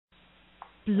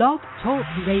Blog Talk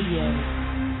Radio.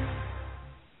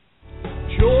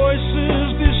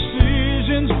 Choices,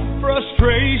 decisions,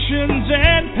 frustrations,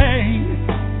 and pain.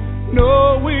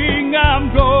 Knowing I'm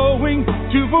going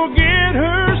to forget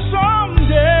her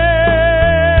someday.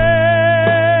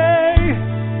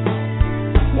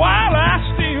 While I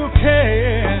still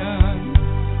can,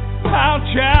 I'll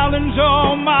challenge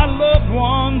all my loved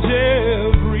ones,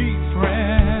 every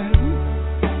friend,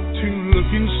 to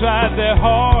look inside their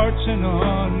hearts and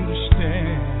understand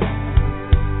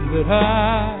that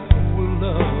I will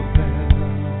love them.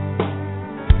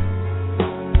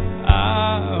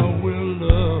 I will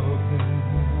love them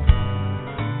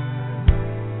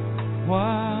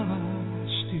while I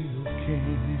still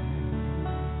can.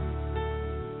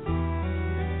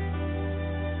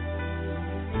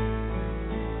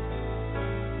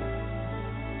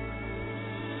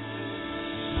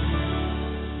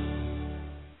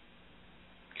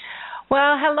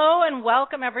 Well, hello and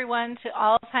welcome everyone to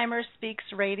Alzheimer's Speaks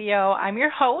Radio. I'm your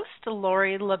host,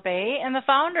 Lori La Bey, and the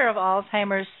founder of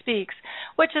Alzheimer's Speaks,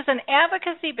 which is an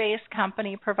advocacy-based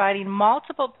company providing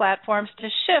multiple platforms to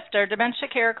shift our dementia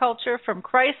care culture from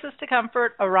crisis to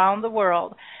comfort around the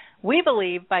world. We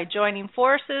believe by joining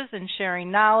forces and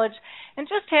sharing knowledge and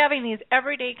just having these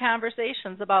everyday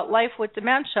conversations about life with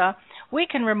dementia, we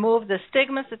can remove the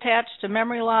stigmas attached to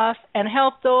memory loss and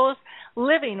help those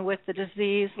living with the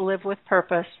disease live with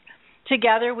purpose.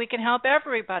 Together, we can help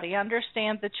everybody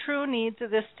understand the true needs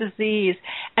of this disease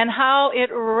and how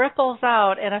it ripples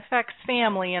out and affects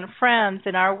family and friends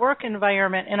in our work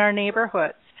environment, in our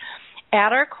neighborhoods.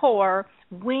 At our core,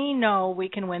 we know we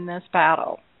can win this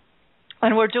battle.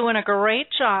 And we're doing a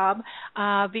great job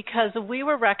because we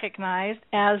were recognized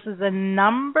as the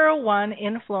 #1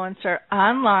 influencer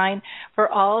online for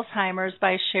Alzheimer's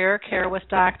by Share Care with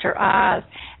Dr. Oz.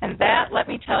 And that, let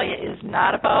me tell you, is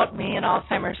not about me and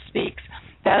Alzheimer's Speaks.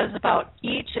 That is about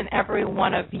each and every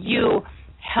one of you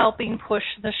helping push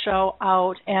the show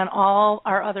out and all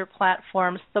our other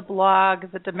platforms, the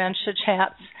blog, the dementia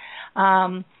chats,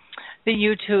 the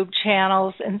YouTube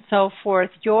channels, and so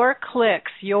forth. Your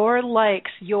clicks, your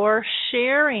likes, your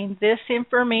sharing this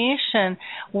information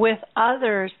with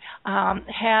others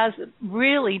has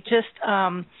really just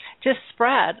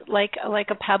spread like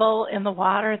a pebble in the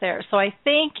water there. So I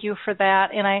thank you for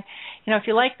that. And if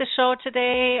you like the show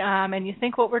today and you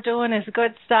think what we're doing is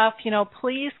good stuff,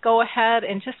 please go ahead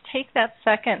and just take that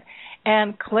second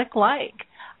and click like.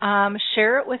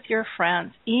 Share it with your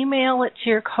friends. Email it to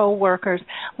your coworkers.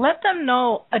 Let them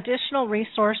know additional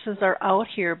resources are out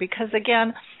here because,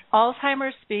 again,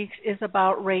 Alzheimer's Speaks is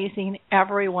about raising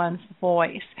everyone's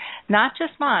voice, not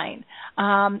just mine,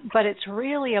 but it's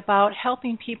really about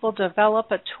helping people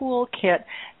develop a toolkit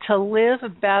to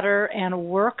live better and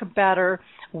work better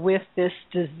with this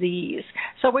disease.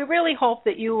 So we really hope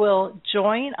that you will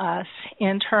join us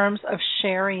in terms of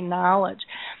sharing knowledge.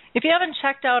 If you haven't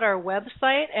checked out our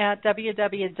website at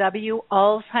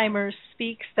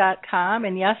www.alzheimersspeaks.com,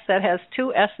 and yes, that has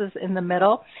 2 S's in the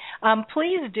middle,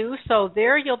 please do so.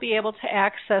 There you'll be able to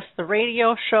access the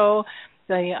radio show,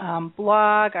 the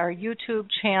blog, our YouTube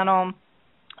channel,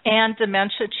 and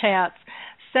Dementia Chats.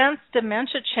 Since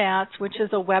Dementia Chats, which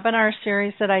is a webinar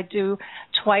series that I do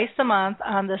twice a month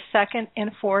on the 2nd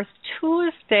and 4th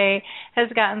Tuesday, has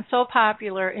gotten so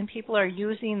popular and people are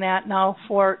using that now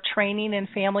for training and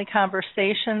family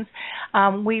conversations,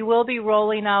 we will be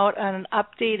rolling out an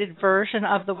updated version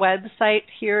of the website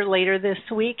here later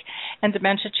this week, and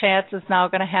Dementia Chats is now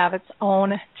going to have its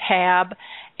own tab,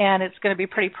 and it's going to be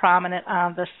pretty prominent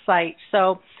on the site.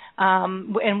 So,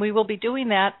 and we will be doing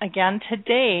that again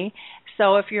today.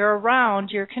 So if you're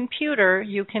around your computer,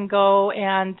 you can go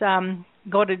and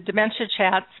go to Dementia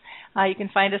Chats. You can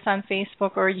find us on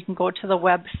Facebook or you can go to the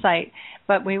website.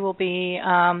 But we will be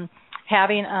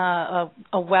having a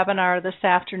webinar this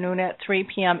afternoon at 3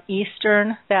 p.m.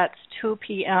 Eastern. That's 2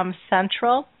 p.m.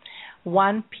 Central,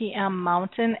 1 p.m.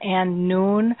 Mountain, and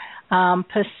noon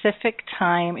Pacific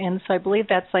time. And so I believe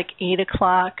that's like 8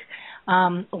 o'clock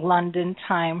London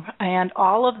time. And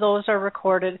all of those are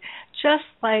recorded just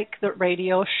like the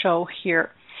radio show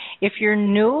here. If you're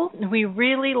new, we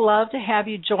really love to have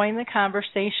you join the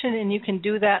conversation, and you can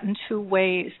do that in 2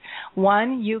 ways.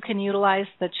 One, you can utilize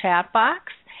the chat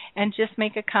box and just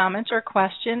make a comment or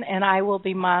question, and I will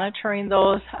be monitoring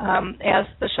those as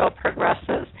the show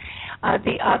progresses.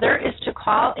 The other is to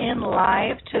call in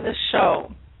live to the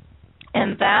show,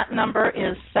 and that number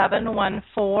is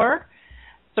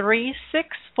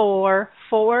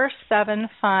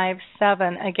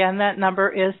 714-364-4757. Again, that number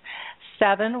is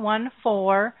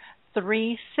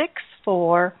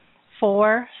 714-364-4757.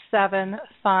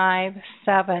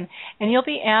 4757, and you'll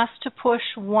be asked to push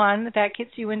 1. That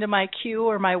gets you into my queue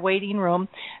or my waiting room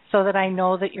so that I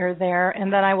know that you're there,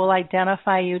 and then I will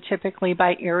identify you typically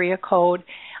by area code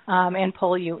and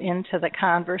pull you into the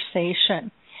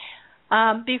conversation.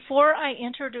 Before I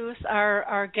introduce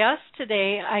our guest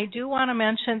today, I do want to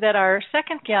mention that our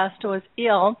second guest was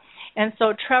ill, and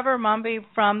so Trevor Mumby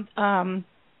from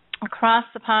across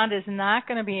the pond is not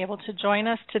going to be able to join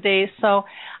us today, so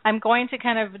I'm going to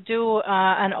kind of do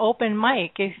an open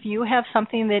mic. If you have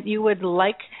something that you would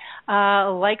like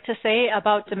to say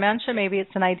about dementia, maybe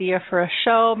it's an idea for a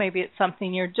show, maybe it's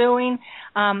something you're doing,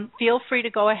 feel free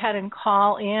to go ahead and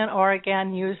call in or,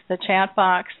 again, use the chat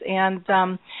box, and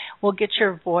we'll get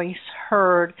your voice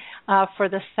heard for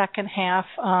the second half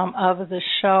of the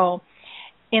show.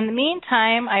 In the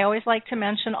meantime, I always like to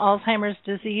mention Alzheimer's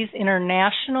Disease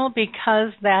International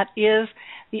because that is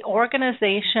the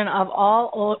organization of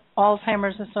all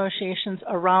Alzheimer's associations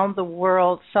around the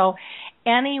world. So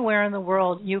anywhere in the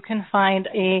world you can find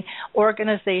a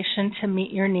organization to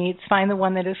meet your needs. Find the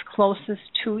one that is closest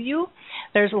to you.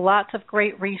 There's lots of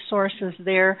great resources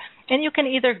there. And you can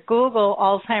either Google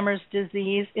Alzheimer's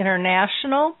Disease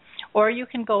International, or you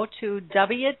can go to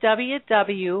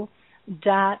www.alz.co.uk.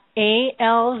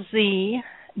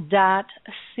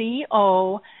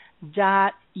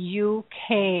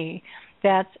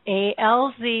 That's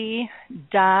alz.co.uk.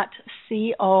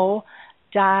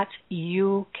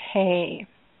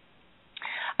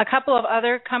 A couple of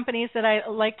other companies that I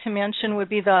like to mention would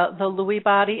be the Lewy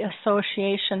Body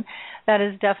Association. That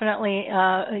is definitely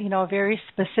a very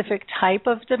specific type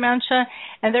of dementia,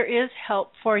 and there is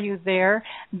help for you there.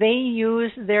 They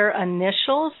use their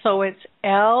initials, so it's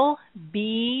LBDA.org,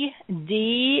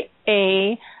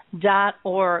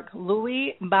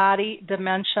 Lewy Body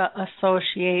Dementia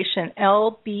Association,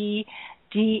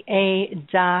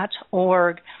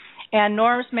 LBDA.org. And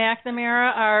Norms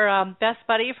McNamara, our best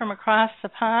buddy from across the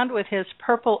pond with his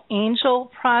Purple Angel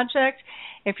Project.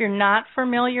 If you're not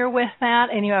familiar with that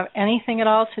and you have anything at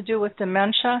all to do with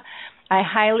dementia, I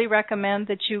highly recommend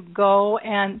that you go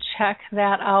and check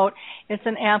that out. It's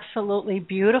an absolutely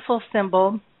beautiful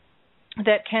symbol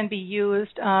that can be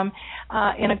used in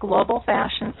a global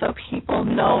fashion so people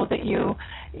know that you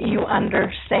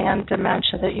understand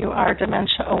dementia, that you are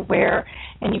dementia aware.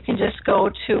 And you can just go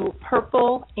to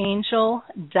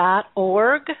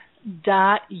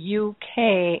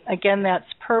purpleangel.org.uk. Again, that's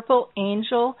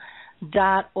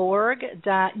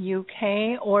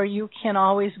purpleangel.org.uk, or you can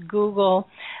always Google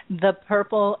the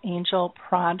Purple Angel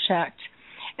Project.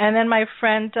 And then my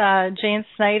friend Jane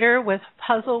Snyder with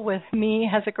Puzzle With Me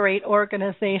has a great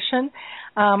organization.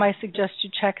 I suggest you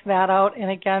check that out. And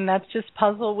again, that's just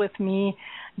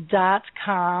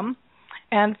puzzlewithme.com.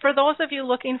 And for those of you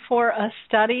looking for a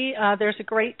study, there's a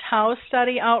great Tau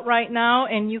study out right now,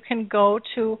 and you can go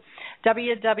to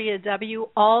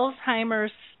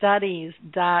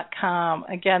www.alzheimersstudies.com.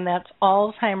 Again, that's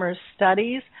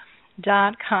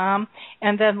alzheimersstudies.com.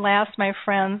 And then last, my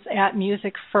friends at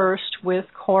Music First with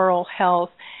Choral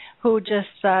Health, who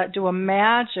just do a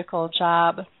magical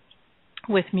job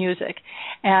with music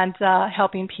and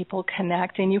helping people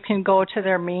connect. And you can go to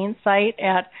their main site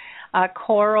at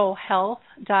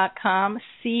choralhealth.com,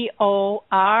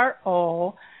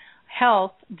 CORO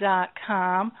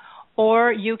health.com,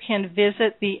 or you can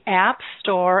visit the App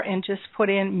Store and just put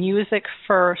in Music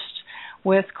First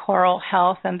with Choral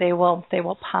Health, and they will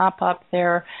pop up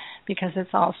there because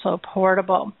it's also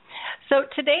portable. So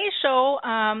today's show,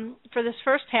 for this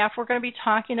first half, we're going to be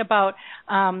talking about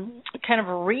kind of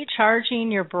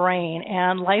recharging your brain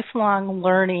and lifelong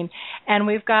learning. And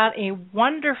we've got a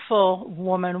wonderful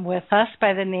woman with us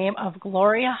by the name of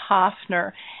Gloria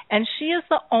Hoffner. And she is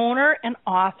the owner and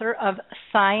author of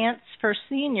Science for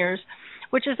Seniors,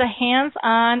 which is a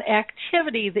hands-on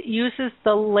activity that uses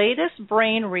the latest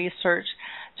brain research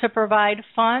to provide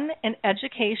fun and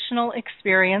educational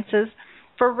experiences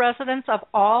for residents of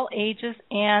all ages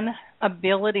and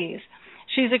abilities.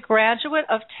 She's a graduate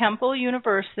of Temple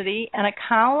University and a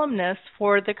columnist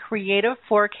for the Creative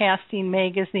Forecasting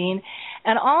magazine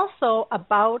and also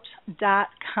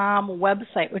About.com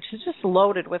website, which is just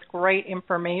loaded with great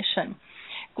information.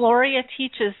 Gloria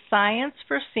teaches Science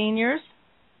for Seniors,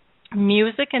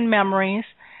 Music and Memories,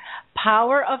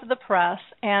 Power of the Press,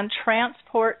 and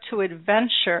Transport to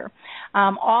Adventure,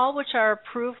 all which are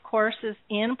approved courses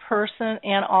in person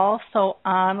and also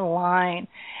online.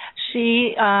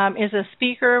 She is a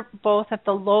speaker both at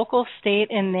the local, state,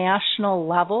 and national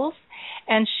levels,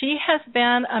 and she has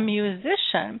been a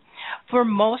musician for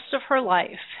most of her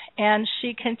life, and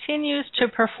she continues to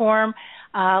perform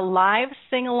live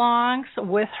sing-alongs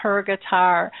with her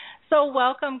guitar. So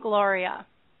welcome, Gloria.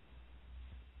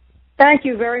 Thank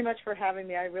you very much for having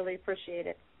me. I really appreciate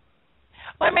it.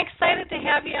 Well, I'm excited to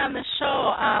have you on the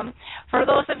show. For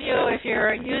those of you, if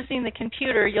you're using the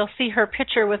computer, you'll see her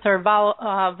picture with her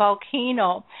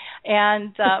volcano.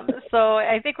 And so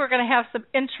I think we're going to have some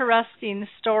interesting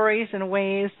stories and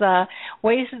ways that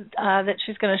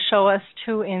she's going to show us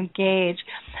to engage.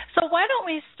 So why don't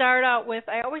we start out with,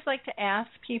 I always like to ask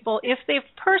people if they've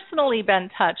personally been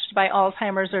touched by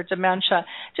Alzheimer's or dementia,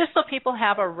 just so people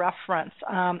have a reference.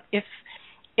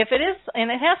 If it is,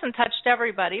 and it hasn't touched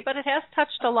everybody, but it has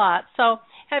touched a lot. So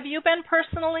have you been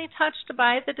personally touched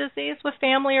by the disease with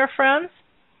family or friends?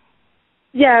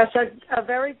 Yes, a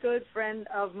very good friend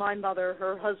of my mother,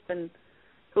 her husband,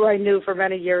 who I knew for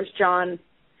many years, John,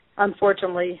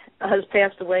 unfortunately, has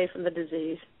passed away from the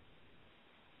disease.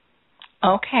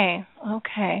 Okay.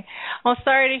 Well,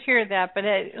 sorry to hear that, but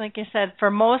like you said, for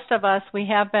most of us, we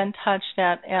have been touched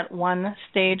at one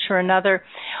stage or another.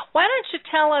 Why don't you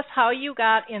tell us how you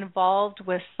got involved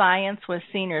with science with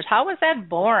seniors? How was that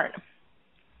born?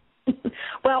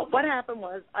 Well, what happened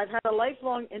was I've had a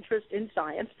lifelong interest in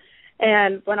science,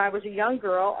 and when I was a young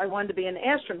girl, I wanted to be an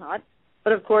astronaut,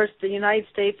 but of course the United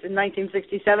States in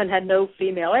 1967 had no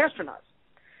female astronauts.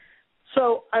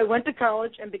 So I went to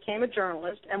college and became a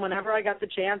journalist, and whenever I got the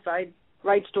chance, I'd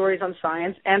write stories on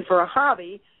science, and for a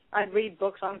hobby, I'd read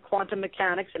books on quantum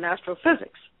mechanics and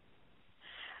astrophysics.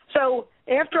 So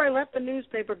after I left the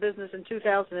newspaper business in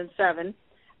 2007,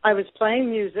 I was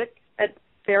playing music at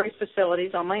various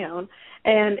facilities on my own,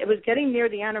 and it was getting near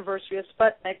the anniversary of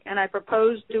Sputnik, and I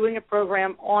proposed doing a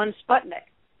program on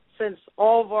Sputnik, since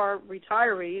all of our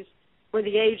retirees were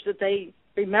the age that they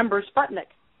remember Sputnik.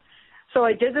 So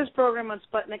I did this program on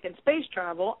Sputnik and space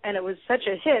travel, and it was such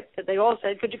a hit that they all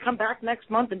said, could you come back next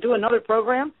month and do another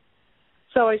program?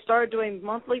 So I started doing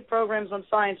monthly programs on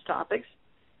science topics,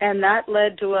 and that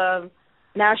led to a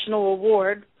national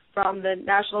award from the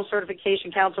National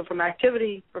Certification Council from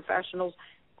Activity Professionals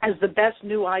as the best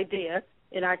new idea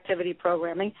in activity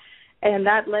programming, and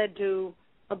that led to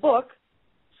a book,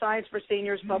 Science for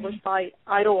Seniors, published by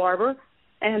Idle Arbor.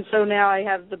 And so now I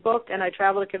have the book, and I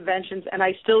travel to conventions, and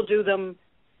I still do them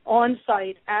on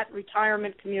site at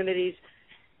retirement communities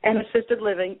and assisted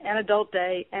living and adult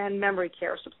day and memory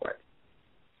care support.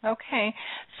 Okay.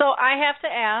 So I have to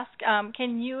ask,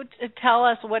 can you tell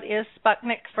us what is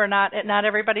Sputnik for not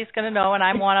everybody's going to know, and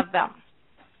I'm one of them.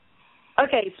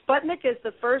 Okay. Sputnik is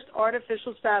the first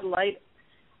artificial satellite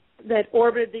that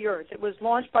orbited the Earth. It was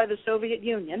launched by the Soviet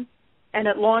Union, and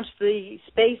it launched the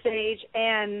space age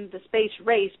and the space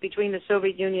race between the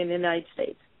Soviet Union and the United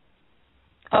States.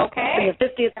 Okay. And the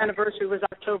 50th anniversary was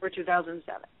October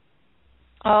 2007.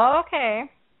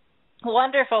 Okay.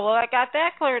 Wonderful. Well, I got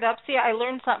that cleared up. See, I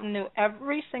learn something new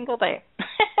every single day.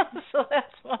 So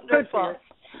that's wonderful.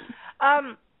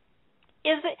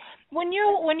 Is it when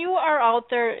you are out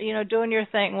there, doing your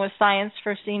thing with Science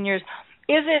for Seniors,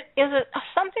 Is it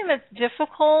something that's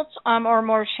difficult or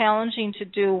more challenging to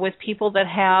do with people that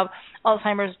have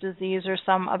Alzheimer's disease or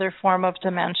some other form of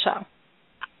dementia?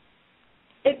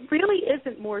 It really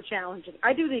isn't more challenging.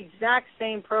 I do the exact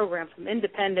same program from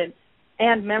independent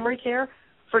and memory care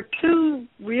for two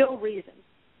real reasons.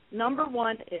 Number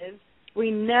one is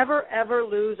we never, ever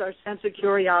lose our sense of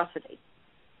curiosity.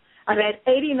 I've had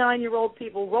 89-year-old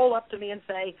people roll up to me and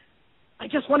say, I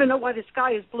just want to know why the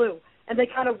sky is blue. And they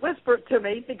kind of whisper it to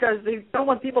me because they don't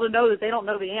want people to know that they don't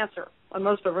know the answer when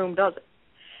most of the room does it.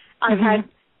 I've had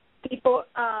people,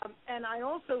 and I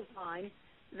also find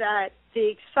that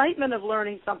the excitement of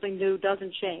learning something new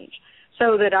doesn't change.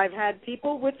 So that I've had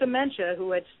people with dementia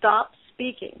who had stopped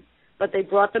speaking, but they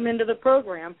brought them into the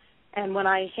program, and when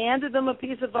I handed them a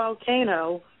piece of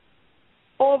volcano,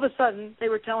 all of a sudden they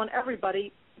were telling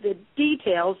everybody the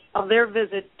details of their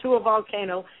visit to a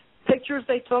volcano, pictures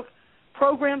they took,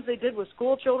 programs they did with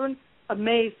school children,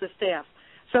 amazed the staff.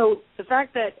 So the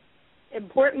fact that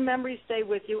important memories stay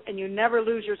with you and you never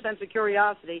lose your sense of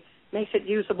curiosity makes it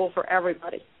usable for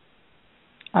everybody.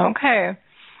 Okay.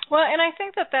 Well, and I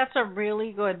think that that's a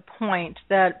really good point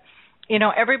that,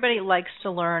 everybody likes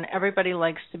to learn, everybody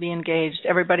likes to be engaged,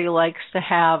 everybody likes to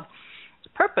have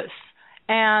purpose.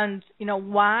 And,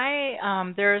 why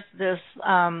there's this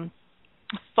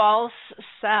false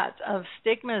set of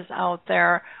stigmas out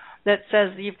there that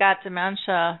says you've got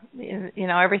dementia,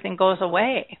 everything goes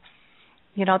away.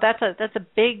 That's a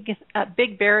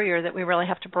big barrier that we really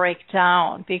have to break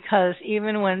down, because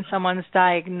even when someone's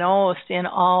diagnosed in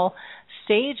all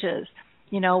stages,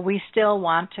 we still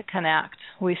want to connect.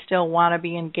 We still want to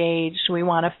be engaged. We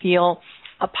want to feel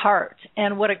a part.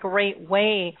 And what a great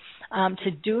way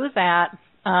to do that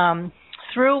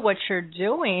through what you're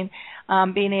doing,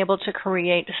 being able to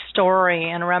create story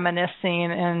and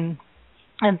reminiscing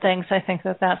and things. I think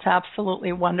that that's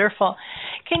absolutely wonderful.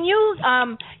 Can you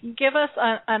give us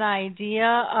an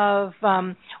idea of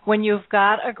when you've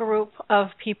got a group of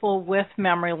people with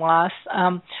memory loss,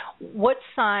 what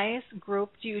size group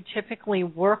do you typically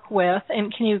work with?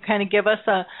 And can you kind of give us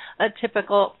a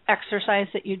typical exercise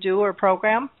that you do or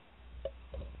program?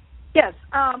 Yes.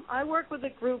 I work with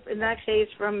a group, in that case,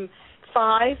 from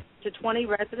 5 to 20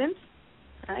 residents.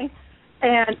 Okay?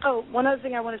 And, one other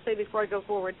thing I want to say before I go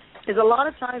forward is a lot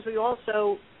of times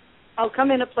I'll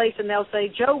come in a place and they'll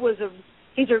say, Joe was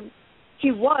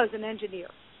an engineer.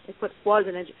 They put was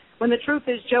an engineer. When the truth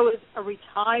is, Joe is a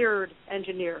retired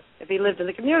engineer if he lived in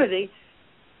the community,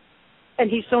 and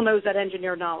he still knows that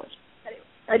engineer knowledge. Anyway,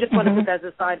 I just want to put that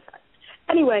as a side fact.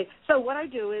 Anyway, so what I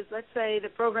do is, let's say the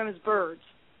program is birds.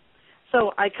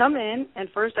 So I come in, and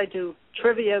first I do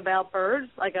trivia about birds,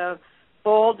 like a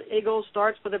bald eagle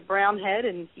starts with a brown head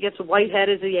and he gets a white head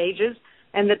as he ages,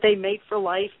 and that they mate for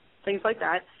life, things like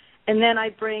that. And then I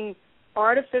bring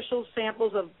artificial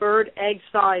samples of bird egg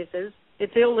sizes.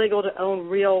 It's illegal to own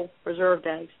real preserved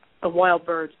eggs of wild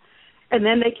birds. And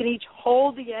then they can each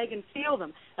hold the egg and feel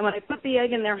them. And when I put the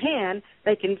egg in their hand,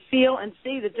 they can feel and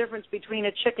see the difference between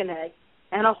a chicken egg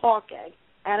and a hawk egg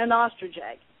and an ostrich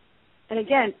egg. And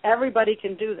again, everybody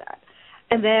can do that.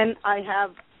 And then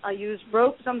I use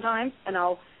rope sometimes, and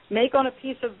I'll make on a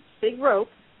piece of big rope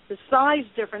the size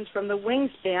difference from the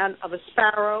wingspan of a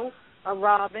sparrow, a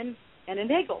robin, and an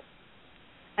eagle.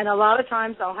 And a lot of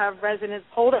times I'll have residents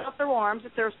hold out their arms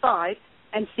at their side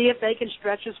and see if they can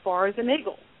stretch as far as an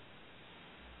eagle.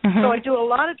 So I do a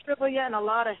lot of trivia and a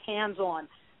lot of hands-on.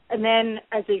 And then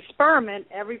as the experiment,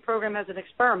 every program has an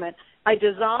experiment, I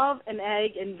dissolve an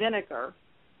egg in vinegar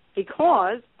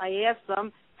because I ask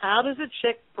them, how does a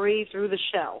chick breathe through the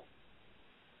shell?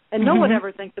 And no one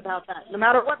ever thinks about that, no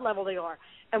matter what level they are.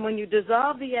 And when you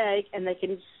dissolve the egg and they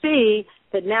can see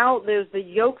that now there's the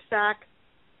yolk sac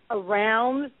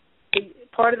around the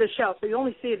part of the shell, so you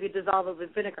only see if you dissolve it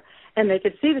with vinegar. And they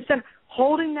can see the center,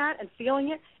 holding that and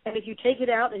feeling it. And if you take it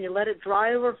out and you let it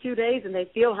dry over a few days and they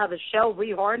feel how the shell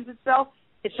rehardens itself,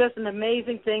 it's just an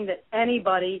amazing thing that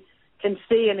anybody can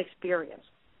see and experience.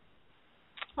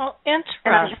 Well,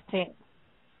 interesting.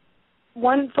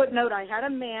 One footnote, I had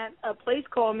a place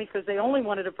called me because they only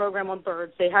wanted a program on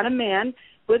birds. They had a man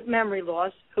with memory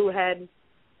loss who had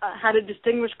had a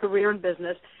distinguished career in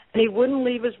business, and he wouldn't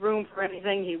leave his room for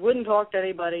anything. He wouldn't talk to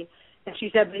anybody. And she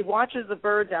said, but he watches the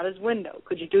birds out his window.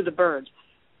 Could you do the birds?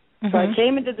 So I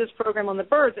came and did this program on the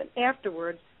birds, and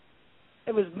afterwards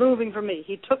it was moving for me.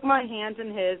 He took my hands in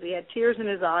his. He had tears in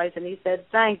his eyes, and he said,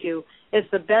 thank you. It's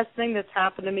the best thing that's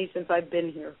happened to me since I've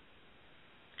been here.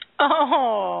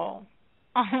 Oh,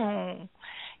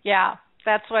 yeah,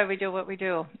 that's why we do what we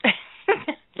do.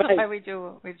 That's why we do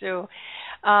what we do.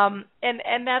 And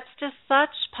that's just such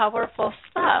powerful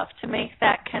stuff to make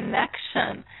that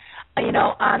connection,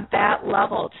 on that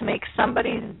level, to make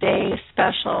somebody's day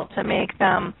special, to make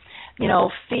them,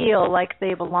 feel like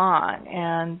they belong.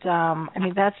 And,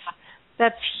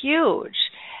 that's huge.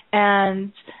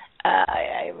 And,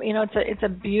 it's a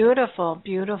beautiful,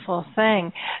 beautiful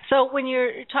thing. So when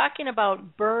you're talking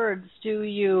about birds, do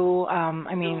you,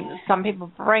 some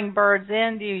people bring birds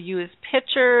in. Do you use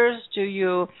pictures?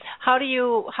 How do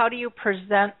you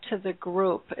present to the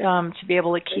group to be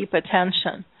able to keep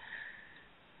attention?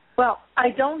 Well, I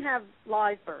don't have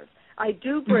live birds. I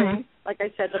do bring, like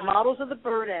I said, the models of the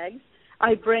bird eggs.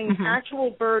 I bring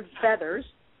actual bird feathers.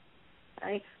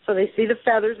 Okay? So they see the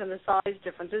feathers and the size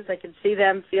differences. They can see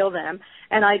them, feel them.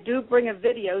 And I do bring a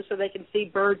video so they can see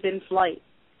birds in flight.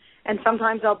 And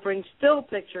sometimes I'll bring still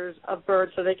pictures of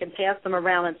birds so they can pass them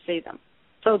around and see them.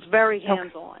 So it's very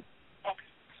hands-on.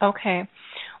 Okay.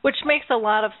 Which makes a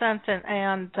lot of sense.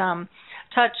 And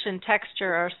touch and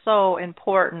texture are so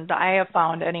important, I have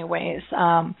found anyways,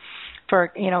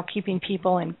 for, keeping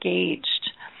people engaged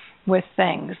with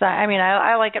things.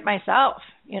 I like it myself.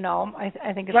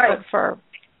 I think it's good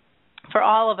for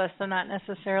all of us, and not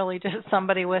necessarily just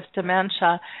somebody with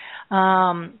dementia.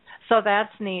 So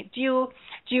that's neat. Do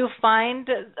you find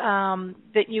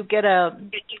that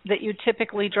you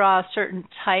typically draw a certain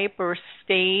type or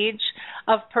stage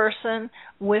of person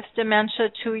with dementia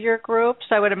to your groups?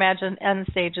 I would imagine end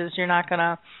stages you're not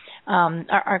gonna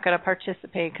aren't going to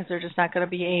participate because they're just not going to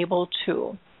be able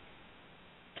to.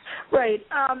 Right.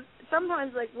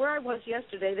 Sometimes, like where I was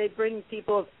yesterday, they bring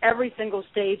people of every single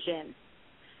stage in.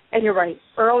 And you're right,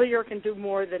 earlier can do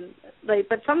more than late,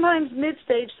 but sometimes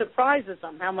mid-stage surprises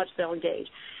them how much they'll engage.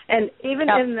 And even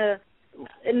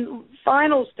in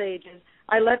final stages,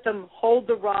 I let them hold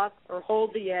the rock or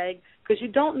hold the egg because you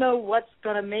don't know what's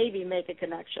going to maybe make a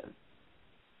connection.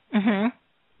 Mhm.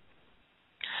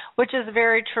 Which is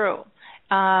very true.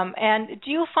 And do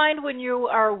you find when you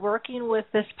are working with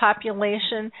this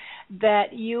population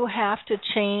that you have to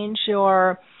change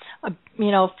your,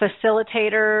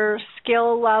 facilitator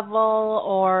skill level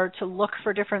or to look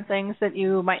for different things that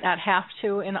you might not have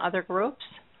to in other groups?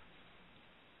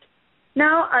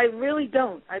 No, I really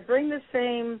don't. I bring the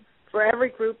same for every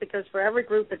group because for every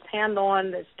group it's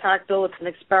hand-on, it's tactile, it's an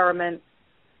experiment.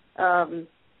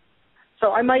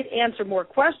 So I might answer more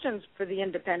questions for the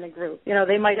independent group.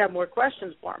 They might have more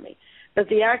questions for me. But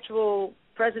the actual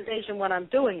presentation when I'm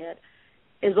doing it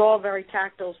is all very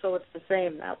tactile, so it's the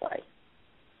same that way.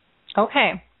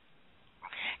 Okay.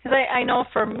 Because I know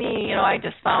for me, I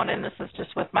just found, and this is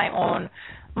just with my own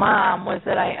mom, was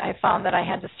that I found that I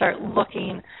had to start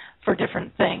looking for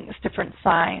different things, different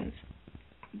signs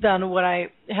than what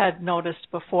I had noticed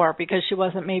before because she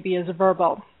wasn't maybe as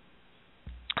verbal.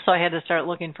 So I had to start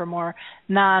looking for more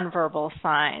nonverbal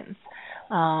signs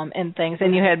and things.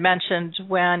 And you had mentioned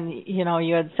when,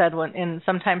 you had said and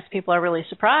sometimes people are really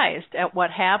surprised at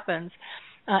what happens,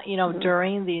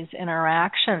 during these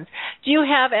interactions. Do you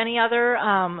have any other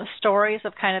stories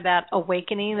of kind of that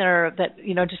awakening or that,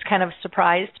 just kind of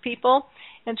surprised people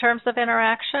in terms of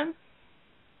interaction?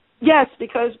 Yes,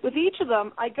 because with each of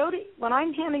them, when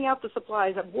I'm handing out the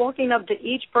supplies, I'm walking up to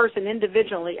each person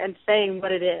individually and saying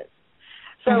what it is.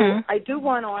 So I do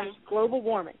one on global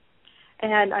warming.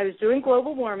 And I was doing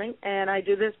global warming, and I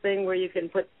do this thing where you can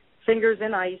put fingers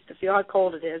in ice to feel how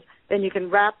cold it is. Then you can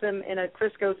wrap them in a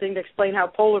Crisco thing to explain how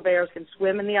polar bears can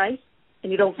swim in the ice,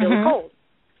 and you don't feel the cold.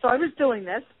 So I was doing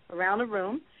this around the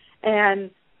room and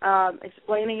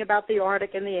explaining about the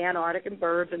Arctic and the Antarctic and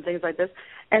birds and things like this.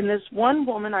 And this one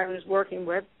woman I was working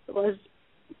with was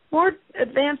more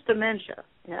advanced dementia.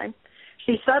 Okay?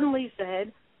 She suddenly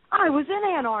said, I was in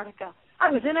Antarctica,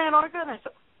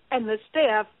 and the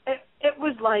staff, it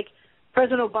was like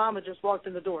President Obama just walked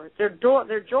in the door. Their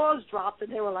jaws dropped,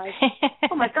 and they were like,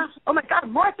 oh, my God,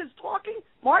 Martha's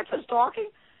talking.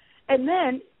 And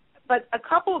then, but a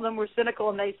couple of them were cynical,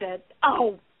 and they said,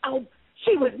 oh,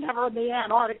 she was never in the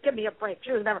Antarctic. Give me a break.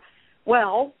 She was never.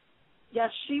 Well, yes,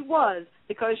 she was,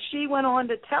 because she went on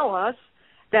to tell us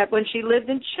that when she lived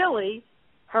in Chile,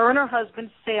 her and her husband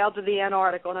sailed to the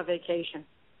Antarctic on a vacation.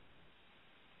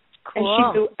 Cool.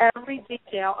 And she knew every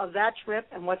detail of that trip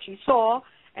and what she saw,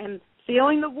 and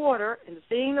feeling the water and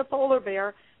seeing the polar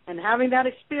bear and having that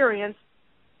experience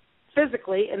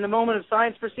physically in the moment of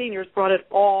Science for Seniors brought it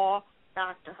all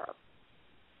back to her.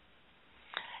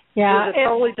 Yeah, it was a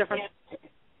totally different.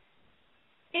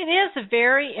 It is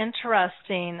very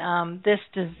interesting, this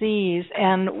disease,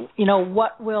 and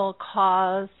what will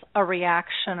cause a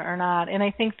reaction or not. And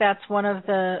I think that's one of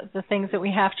the things that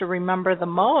we have to remember the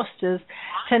most is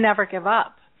to never give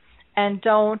up, and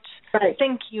don't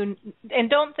think you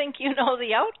know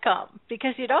the outcome,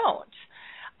 because you don't.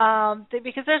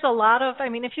 Because there's a lot of,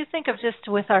 if you think of just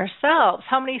with ourselves,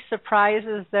 how many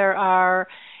surprises there are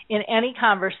in any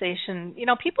conversation.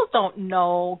 People don't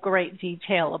know great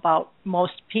detail about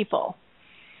most people.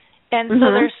 And so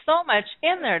there's so much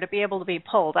in there to be able to be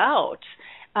pulled out.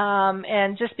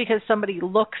 And just because somebody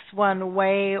looks one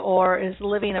way or is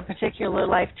living a particular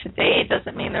life today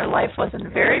doesn't mean their life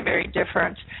wasn't very, very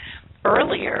different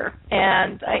earlier.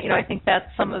 And I think that's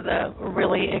some of the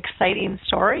really exciting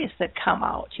stories that come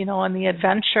out, and the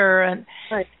adventure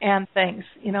and things,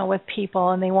 with people,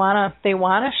 and they want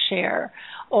to share,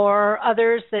 or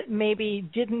others that maybe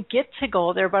didn't get to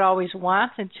go there but always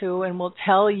wanted to, and will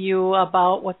tell you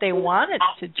about what they wanted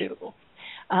to do,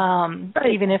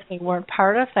 even if they weren't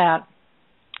part of that.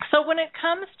 So when it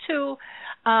comes to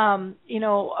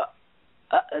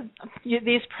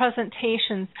these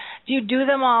presentations, do you do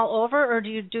them all over, or do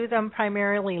you do them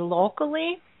primarily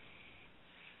locally?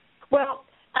 Well,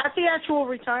 at the actual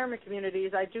retirement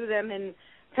communities, I do them in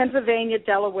Pennsylvania,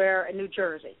 Delaware, and New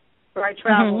Jersey, where I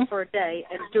travel for a day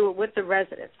and do it with the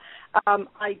residents.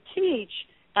 I teach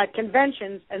at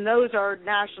conventions, and those are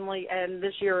nationally and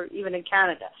this year even in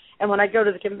Canada. And when I go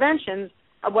to the conventions,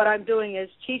 what I'm doing is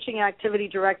teaching activity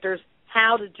directors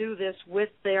how to do this with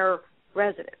their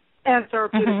residents and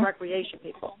therapeutic recreation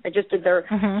people. I just did their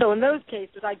so in those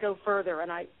cases I go further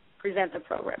and I present the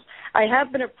programs. I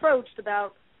have been approached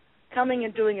about coming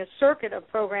and doing a circuit of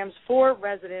programs for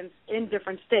residents in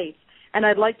different states, and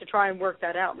I'd like to try and work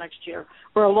that out next year,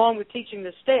 where along with teaching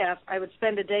the staff, I would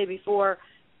spend a day before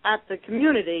at the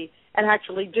community and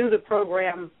actually do the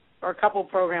program or a couple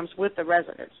programs with the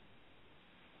residents.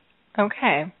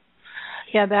 Okay.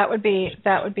 Yeah, that would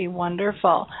be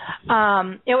wonderful.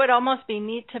 It would almost be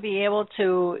neat to be able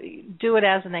to do it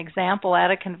as an example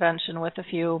at a convention with a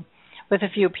few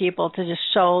people to just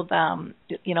show them,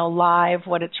 live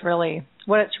what it's really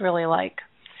like,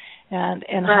 and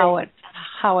right.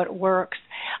 how it works.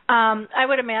 I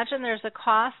would imagine there's a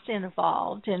cost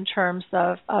involved in terms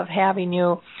of having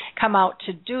you come out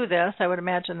to do this. I would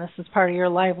imagine this is part of your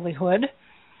livelihood.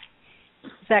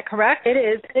 Is that correct? It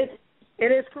is.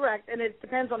 It is correct, and it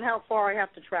depends on how far I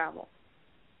have to travel.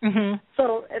 Mm-hmm.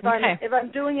 So if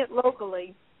I'm doing it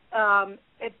locally,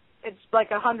 it's like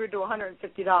 $100 to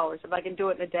 $150 if I can do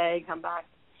it in a day, come back.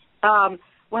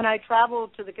 When I travel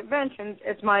to the conventions,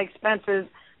 it's my expenses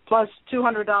plus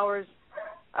 $200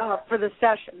 for the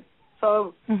session.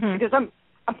 So because I'm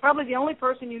probably the only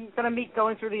person you're going to meet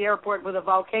going through the airport with a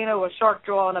volcano, a shark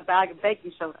jaw, and a bag of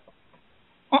baking soda.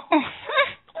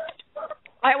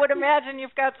 I would imagine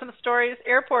you've got some stories,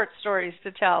 airport stories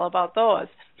to tell about those.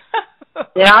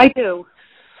 Yeah, I do.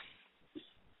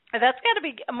 That's got to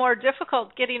be more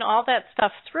difficult getting all that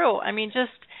stuff through. And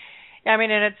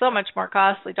it's so much more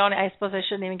costly. I suppose I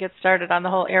shouldn't even get started on the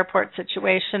whole airport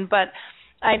situation, but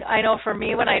I know for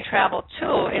me when I travel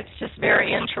too, it's just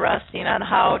very interesting on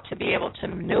how to be able to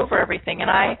maneuver everything. And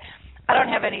I don't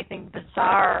have anything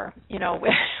bizarre,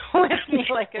 with me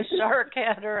like a shark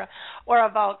head or a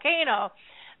volcano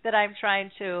that I'm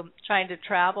trying to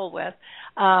travel with.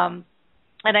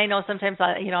 And I know sometimes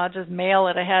I'll just mail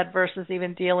it ahead versus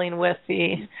even dealing with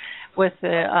the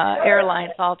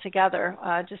airlines altogether,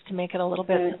 just to make it a little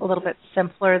bit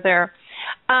simpler there.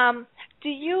 Do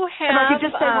you have? If I could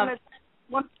just say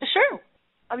one. Sure.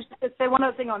 I was just going to say one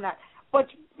other thing on that.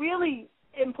 What's really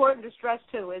important to stress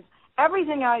too is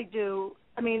everything I do.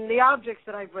 I mean, the objects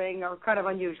that I bring are kind of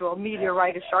unusual,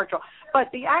 meteorite, a shark jaw, but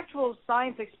the actual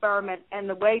science experiment and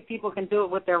the way people can do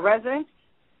it with their residents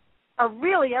are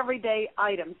really everyday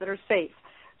items that are safe.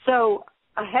 So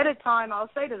ahead of time, I'll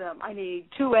say to them, I need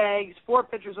 2 eggs, 4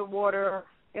 pitchers of water,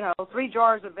 3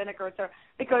 jars of vinegar, etc.,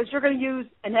 because you're going to use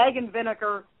an egg and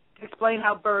vinegar to explain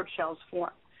how bird shells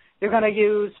form. You're going to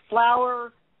use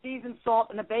flour, seasoned salt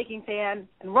in a baking pan,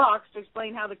 and rocks to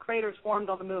explain how the craters formed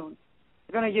on the moon.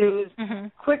 You're going to use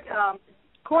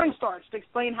cornstarch to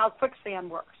explain how quicksand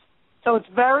works. So it's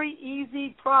very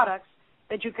easy products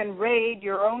that you can raid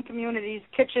your own community's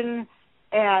kitchen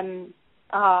and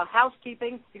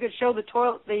housekeeping. You could show the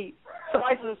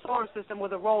size of the solar system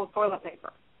with a roll of toilet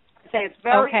paper. I say it's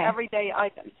very everyday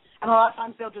items. And a lot of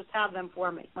times they'll just have them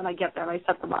for me when I get there. I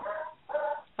set them up.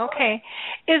 Okay.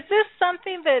 Is this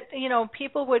something that,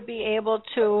 people would be able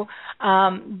to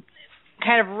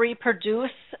kind of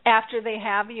reproduce after they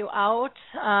have you out,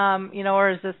 or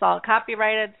is this all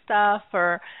copyrighted stuff,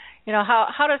 or,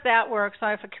 how does that work? So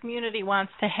if a community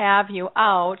wants to have you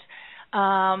out,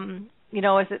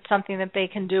 is it something that they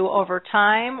can do over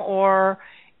time, or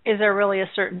is there really a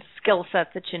certain skill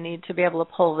set that you need to be able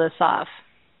to pull this off?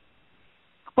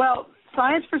 Well,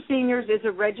 Science for Seniors is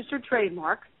a registered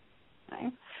trademark. Okay?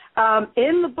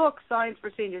 In the book, Science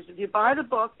for Seniors, if you buy the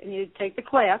book and you take the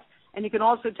class, and you can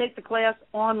also take the class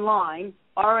online,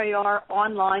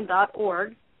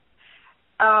 raronline.org,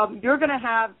 you're going to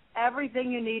have everything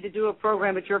you need to do a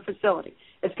program at your facility.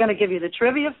 It's going to give you the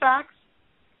trivia facts,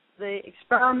 the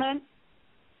experiment,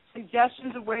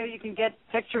 suggestions of where you can get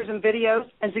pictures and videos,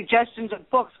 and suggestions of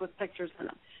books with pictures in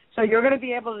them. So you're going to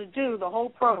be able to do the whole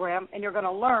program, and you're going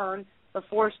to learn the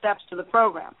 4 steps to the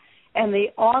program. And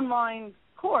the online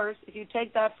course, if you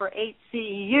take that for 8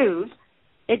 CEUs,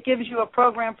 it gives you a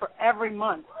program for every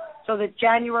month, so that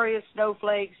January is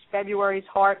snowflakes, February is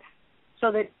heart,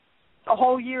 so that a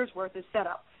whole year's worth is set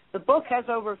up. The book has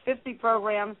over 50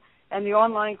 programs, and the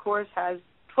online course has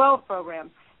 12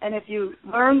 programs. And if you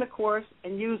learn the course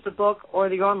and use the book or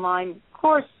the online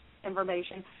course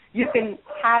information, you can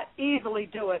easily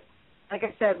do it, like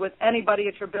I said, with anybody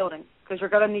at your building, because you're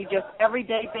going to need just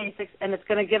everyday basics, and it's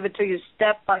going to give it to you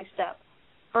step by step.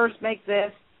 First make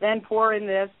this, then pour in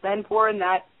this, then pour in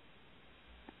that,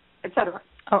 etc.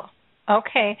 Oh,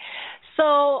 okay.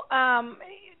 So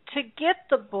to get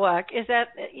the book, is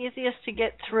that easiest to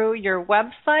get through your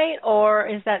website, or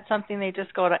is that something they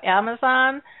just go to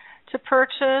Amazon to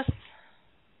purchase?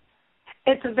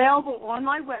 It's available on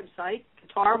my website,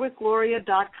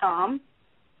 guitarwithgloria.com,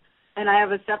 and I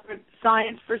have a separate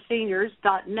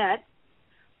scienceforseniors.net,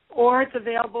 or it's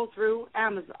available through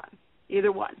Amazon,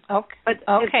 either one. Okay. But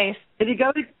if you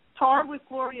go to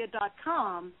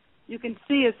guitarwithgloria.com, you can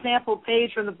see a sample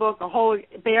page from the book, a whole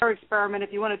bear experiment.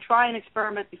 If you want to try an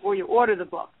experiment before you order the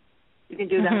book, you can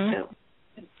do that too.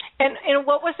 And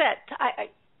what was that?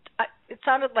 It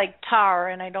sounded like tar,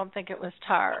 and I don't think it was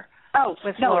tar. Oh,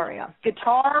 with no, Gloria.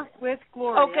 Guitar with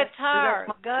Gloria. Oh, guitar.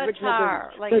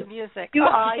 Guitar, like music.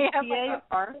 Guitar.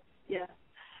 Yeah.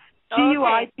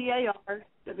 Guitar,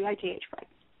 WITH, right.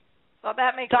 Well,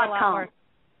 that makes a lot more.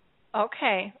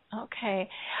 Okay.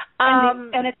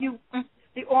 And if you,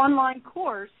 the online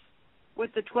course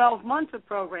with the 12 months of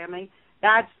programming,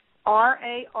 that's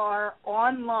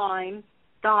raronline.org.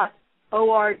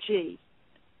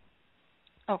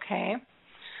 Okay.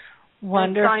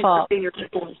 Wonderful.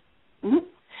 Mm-hmm.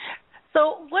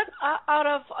 So, what out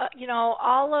of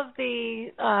all of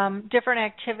the different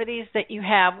activities that you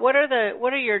have, what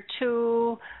are your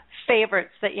two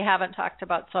favorites that you haven't talked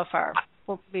about so far?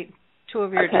 Will be two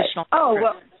of your additional favorites. Oh,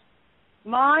 well,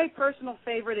 my personal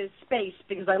favorite is space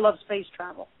because I love space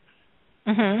travel.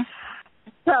 Mm-hmm.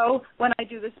 So when I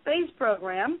do the space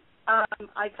program,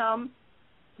 I come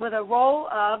with a roll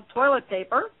of toilet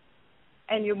paper,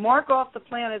 and you mark off the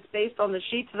planets based on the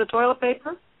sheets of the toilet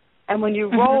paper. And when you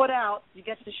roll it out, you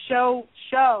get to show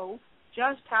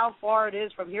just how far it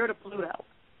is from here to Pluto.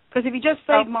 Because if you just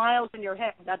say miles in your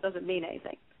head, that doesn't mean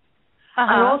anything.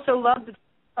 I also love the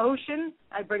ocean.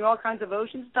 I bring all kinds of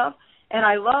ocean stuff. And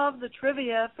I love the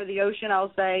trivia for the ocean.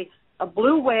 I'll say a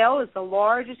blue whale is the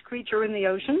largest creature in the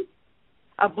ocean.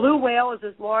 A blue whale is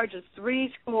as large as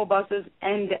 3 school buses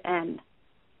end to end.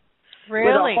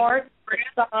 Really? With a heart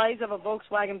the size of a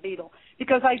Volkswagen Beetle.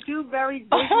 Because I do very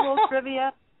visual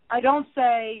trivia. I don't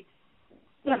say,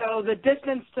 the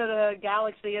distance to the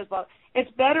galaxy is, but it's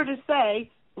better to say,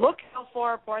 look how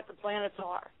far apart the planets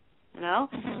are.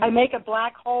 I make a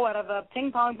black hole out of a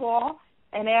ping pong ball,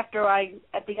 and at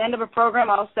the end of a program,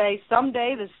 I'll say,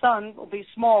 someday the sun will be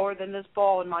smaller than this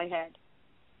ball in my head.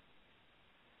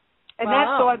 And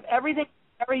that's everything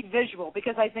very visual,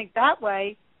 because I think that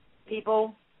way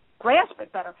people grasp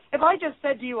it better. If I just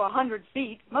said to you 100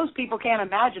 feet, most people can't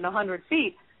imagine 100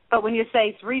 feet. But when you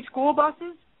say 3 school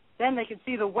buses, then they can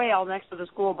see the whale next to the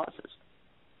school buses.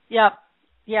 Yep.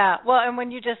 Yeah. Well, and when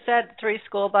you just said 3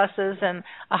 school buses and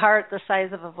a heart the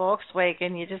size of a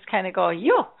Volkswagen, you just kind of go,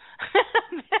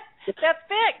 that's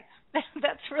big.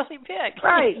 That's really big.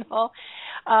 Right.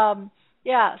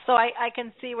 Yeah. So I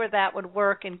can see where that would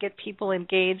work and get people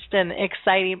engaged and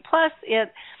exciting. Plus,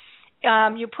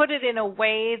 you put it in a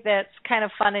way that's kind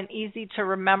of fun and easy to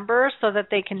remember so that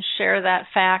they can share that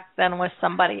fact then with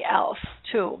somebody else,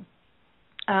 too.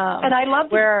 And I love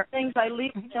the things I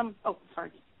leave them. Oh,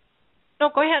 sorry. No,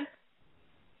 go ahead.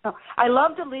 No, I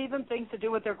love to leave them things to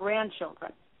do with their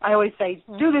grandchildren. I always say,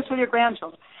 do this with your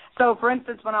grandchildren. So, for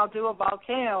instance, when I'll do a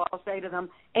volcano, I'll say to them,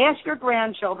 ask your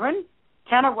grandchildren,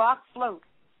 can a rock float?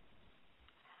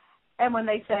 And when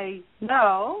they say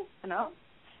no,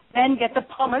 then get the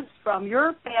pumice from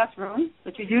your bathroom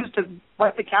that you use to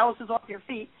wipe the calluses off your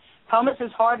feet. Pumice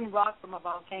is hardened rock from a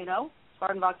volcano,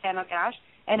 hardened volcanic ash,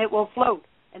 and it will float.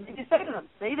 And then you say to them,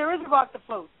 see, there is a rock that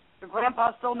floats. Your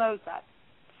grandpa still knows that.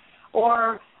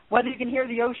 Or whether you can hear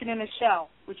the ocean in a shell,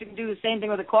 which you can do the same thing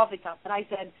with a coffee cup. And I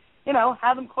said,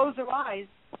 have them close their eyes.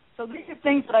 So these are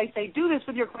things that I say, do this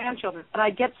with your grandchildren. And I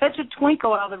get such a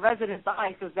twinkle out of the residents'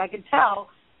 eyes because I can tell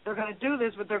they're going to do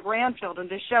this with their grandchildren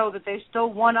to show that they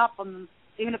still one up on them,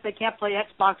 even if they can't play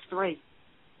Xbox 3.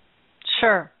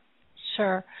 Sure.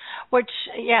 Which,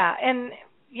 and,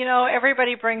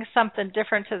 everybody brings something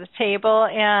different to the table,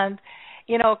 and,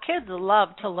 kids love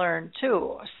to learn,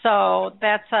 too. So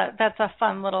that's a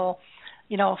fun little,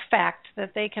 fact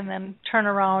that they can then turn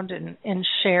around and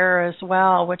share as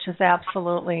well, which is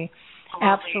absolutely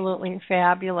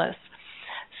fabulous.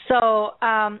 So,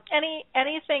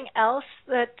 anything else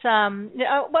that? Why don't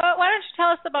you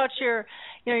tell us about your?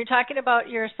 You're talking about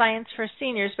your Science for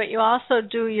Seniors, but you also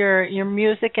do your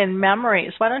music and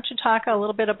memories. Why don't you talk a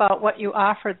little bit about what you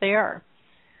offer there?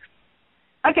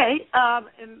 Okay.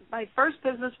 My first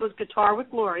business was Guitar with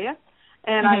Gloria,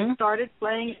 and I started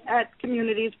playing at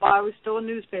communities while I was still a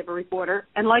newspaper reporter,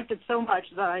 and liked it so much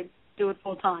that I do it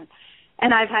full time.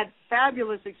 And I've had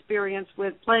fabulous experience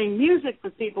with playing music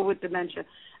with people with dementia.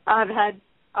 I've had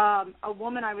a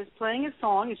woman, I was playing a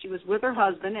song, and she was with her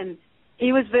husband, and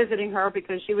he was visiting her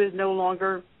because she was no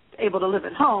longer able to live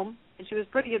at home, and she was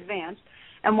pretty advanced.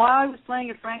 And while I was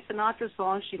playing a Frank Sinatra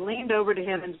song, she leaned over to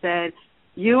him and said,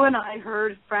 you and I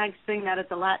heard Frank sing that at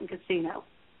the Latin Casino,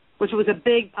 which was a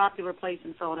big, popular place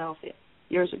in Philadelphia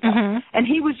years ago. And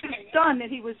he was just stunned, and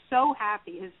he was so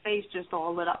happy. His face just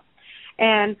all lit up.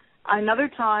 And another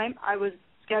time, I was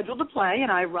scheduled to play,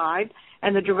 and I arrived,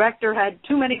 and the director had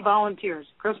too many volunteers,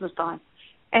 Christmas time.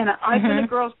 And I've been a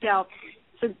Girl Scout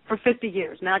for 50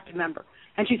 years, an active member.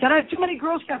 And she said, I have too many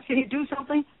Girl Scouts. Can you do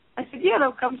something? I said, yeah,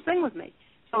 they'll come sing with me.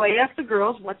 So I asked the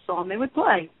girls what song they would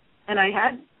play. And I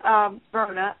had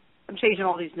Verna, I'm changing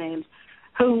all these names,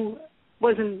 who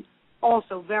was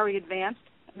also very advanced,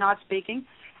 not speaking.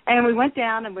 And we went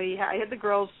down and I had the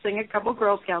girls sing a couple of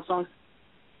Girl Scout songs.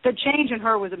 The change in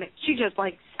her was amazing. She just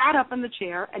sat up in the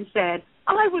chair and said,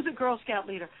 I was a Girl Scout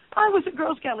leader. I was a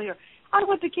Girl Scout leader. I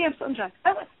went to Camp Sunshine.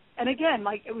 And again,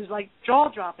 it was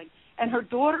jaw-dropping. And her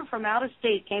daughter from out of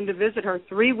state came to visit her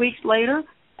 3 weeks later,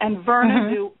 and Verna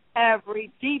knew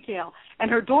every detail.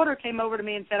 And her daughter came over to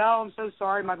me and said, oh, I'm so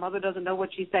sorry, my mother doesn't know what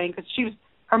she's saying, because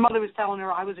her mother was telling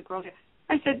her I was a Girl Scout.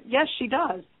 I said, yes, she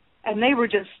does. And they were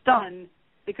just stunned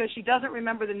because she doesn't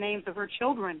remember the names of her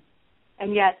children.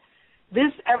 And yet,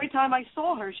 every time I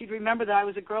saw her, she'd remember that I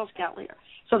was a Girl Scout leader.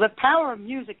 So the power of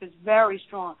music is very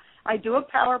strong. I do a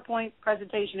PowerPoint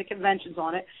presentation at conventions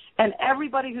on it, and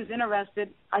everybody who's interested,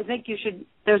 I think you should,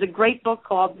 there's a great book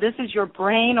called This Is Your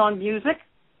Brain on Music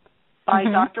by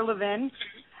Dr. Levin,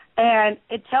 and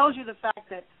it tells you the fact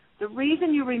that the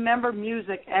reason you remember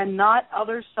music and not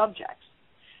other subjects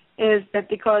is that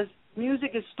because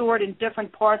music is stored in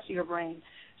different parts of your brain,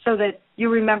 so that you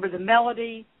remember the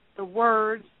melody, the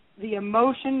words, the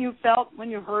emotion you felt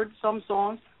when you heard some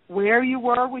songs, where you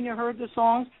were when you heard the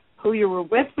songs, who you were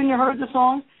with when you heard the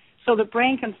songs, so the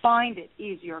brain can find it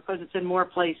easier because it's in more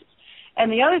places.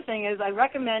 And the other thing is I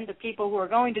recommend to people who are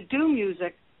going to do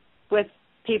music with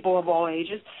people of all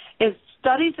ages is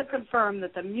studies have confirmed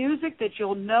that the music that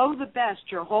you'll know the best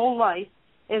your whole life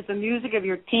is the music of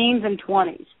your teens and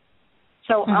 20s.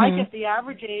 So I get the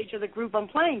average age of the group I'm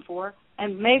playing for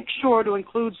and make sure to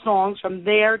include songs from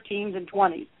their teens and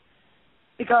 20s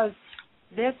because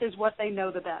this is what they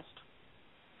know the best.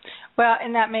 Well,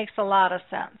 and that makes a lot of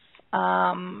sense.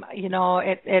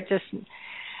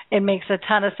 It makes a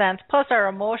ton of sense. Plus, our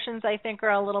emotions, I think,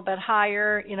 are a little bit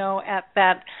higher, at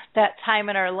that time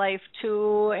in our life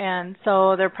too, and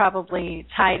so they're probably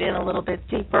tied in a little bit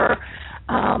deeper.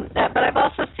 But I've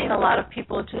also seen a lot of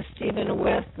people just even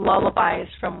with lullabies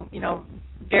from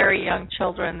very young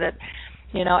children that.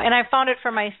 And I found it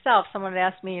for myself. Someone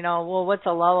asked me, well, what's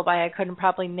a lullaby? I couldn't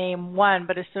probably name one,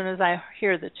 but as soon as I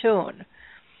hear the tune,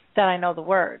 then I know the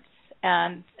words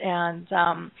and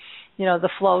the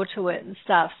flow to it and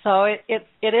stuff. So it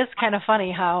is kind of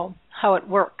funny how it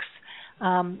works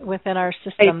within our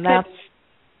system.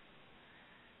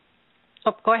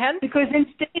 Go ahead. Because in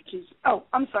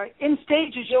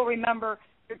stages you'll remember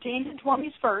your teens and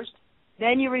 20s first,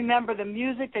 then you remember the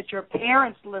music that your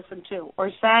parents listened to or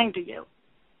sang to you.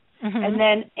 And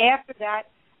then after that,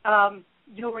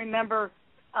 you'll remember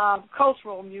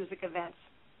cultural music events.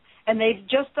 And they've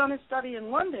just done a study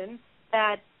in London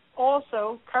that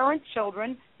also current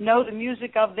children know the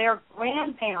music of their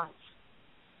grandparents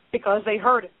because they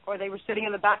heard it or they were sitting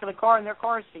in the back of the car in their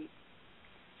car seat.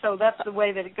 So that's the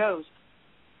way that it goes.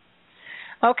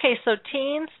 Okay, so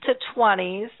teens to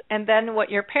 20s, and then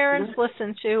what your parents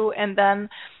listened to, and then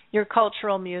your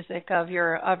cultural music of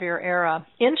your era.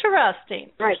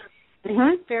 Interesting. Right.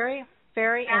 Very,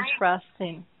 very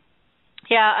interesting.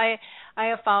 Yeah, I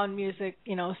have found music,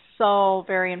 so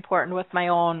very important with my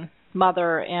own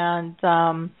mother, and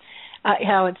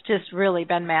how it's just really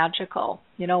been magical,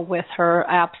 with her.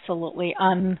 Absolutely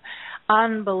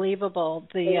unbelievable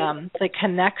the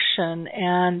connection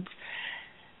and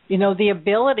the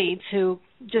ability to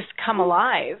just come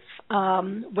alive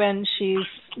when she's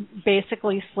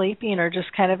basically sleeping or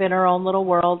just kind of in her own little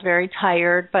world, very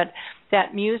tired. But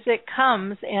that music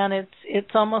comes, and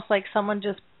it's almost like someone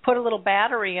just put a little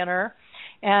battery in her,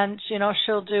 and she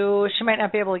might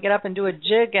not be able to get up and do a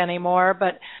jig anymore,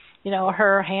 but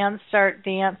her hands start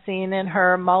dancing and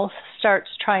her mouth starts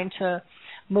trying to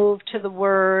move to the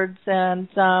words, and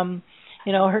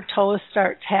her toes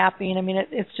start tapping. I mean,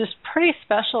 it's just pretty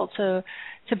special to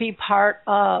be part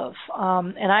of.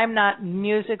 And I'm not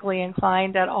musically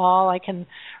inclined at all. I can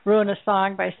ruin a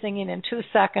song by singing in 2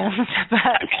 seconds,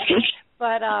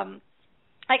 but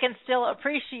I can still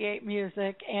appreciate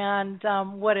music and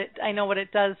I know what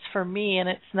it does for me, and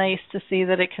it's nice to see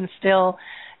that it can still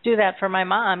do that for my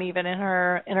mom, even in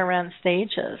her end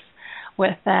stages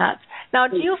with that. Now,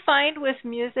 do you find with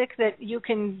music that you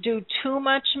can do too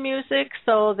much music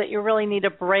so that you really need a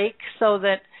break so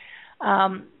that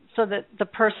the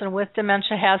person with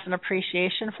dementia has an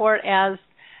appreciation for it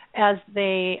as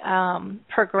they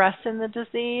progress in the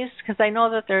disease? Because I know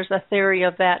that there's a theory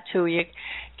of that too. You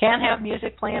can't have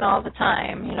music playing all the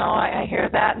time. I hear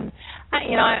that, and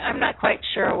I'm not quite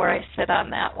sure where I sit on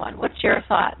that one. What's your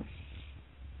thought?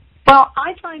 Well,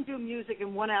 I try and do music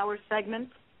in 1 hour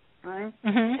segments, right?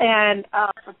 And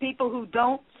for people who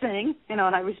don't sing, and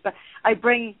I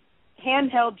bring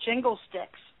handheld jingle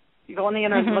sticks. You go on the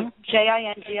internet and look,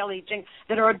 Jingle,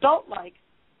 that are adult-like,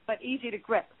 but easy to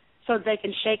grip. so they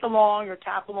can shake along or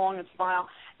tap along and smile.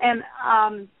 And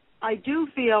I do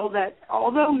feel that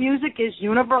although music is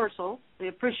universal, the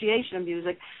appreciation of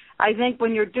music, I think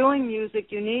when you're doing music,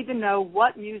 you need to know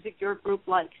what music your group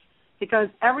likes, because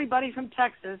everybody from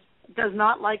Texas does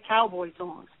not like cowboy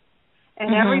songs,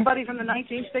 and everybody from the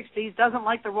 1960s doesn't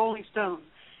like the Rolling Stones.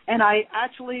 And I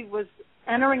actually was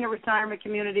entering a retirement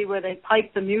community where they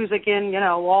piped the music in,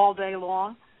 all day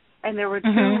long, and there were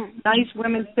two nice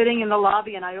women sitting in the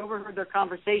lobby, and I overheard their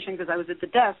conversation because I was at the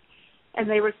desk, and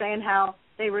they were saying how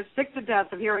they were sick to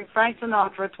death of hearing Frank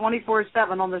Sinatra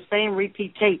 24/7 on the same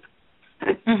repeat tape.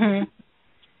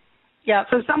 Yeah.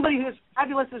 So somebody who's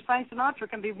fabulous as Frank Sinatra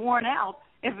can be worn out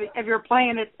if you're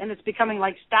playing it and it's becoming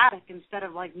like static instead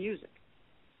of like music.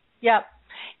 Yep.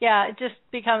 Yeah, it just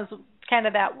becomes kind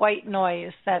of that white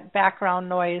noise, that background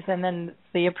noise, and then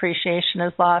the appreciation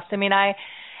is lost. I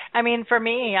mean, for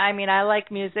me, I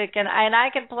like music, and I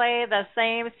can play the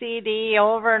same CD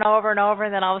over and over and over,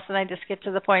 and then all of a sudden I just get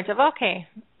to the point of, okay,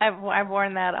 I've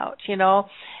worn that out,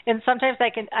 And sometimes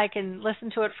I can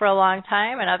listen to it for a long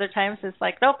time, and other times it's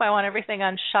like, nope, I want everything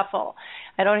on shuffle.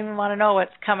 I don't even want to know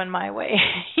what's coming my way,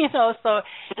 So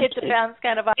it depends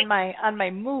kind of on my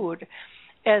mood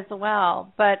as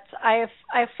well. But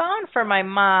I've found for my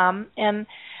mom, and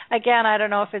again, I don't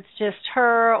know if it's just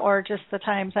her or just the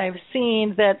times I've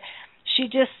seen, that she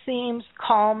just seems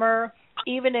calmer,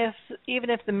 even if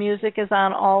the music is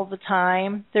on all the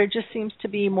time. There just seems to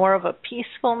be more of a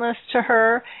peacefulness to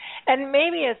her, and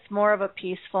maybe it's more of a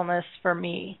peacefulness for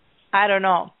me. I don't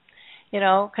know,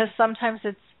 because sometimes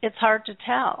it's hard to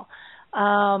tell.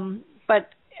 But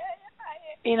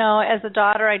as a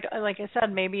daughter, like I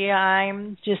said, maybe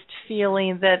I'm just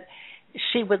feeling that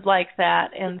she would like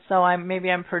that, and so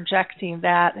I'm projecting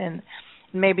that, and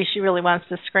maybe she really wants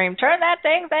to scream, "Turn that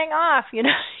dang thing off,"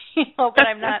 but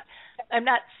I'm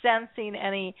not sensing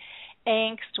any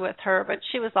angst with her. But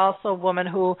she was also a woman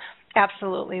who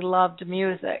absolutely loved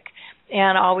music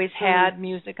and always had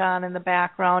music on in the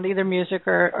background, either music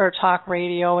or talk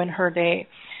radio in her day.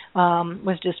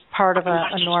 Was just part of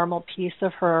a normal piece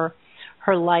of her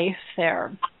life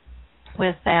there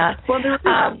with that. Well,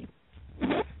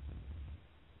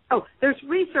 there's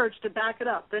research to back it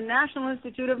up. The National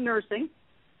Institute of Nursing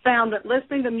found that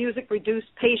listening to music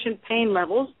reduced patient pain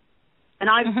levels, and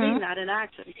I've seen that in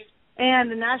action.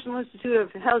 And the National Institute of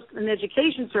Health and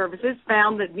Education Services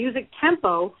found that music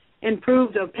tempo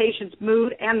improved a patient's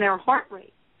mood and their heart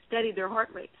rate, steadied their heart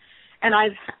rate. And I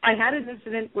had an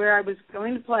incident where I was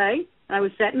going to play, and I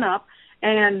was setting up,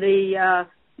 and the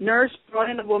nurse brought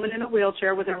in a woman in a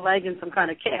wheelchair with her leg in some kind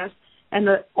of cast, and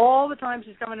all the time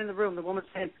she's coming in the room, the woman's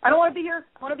saying, "I don't want to be here.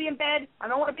 I want to be in bed. I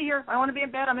don't want to be here. I want to be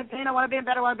in bed. I'm in pain. I want to be in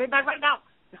bed. I want to be in bed right now."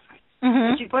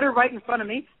 And she put her right in front of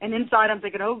me, and inside I'm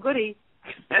thinking, oh, goody,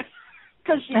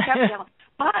 because she kept yelling.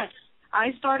 But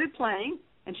I started playing,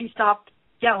 and she stopped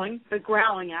yelling, but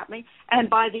growling at me. And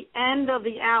by the end of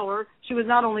the hour, she was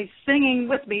not only singing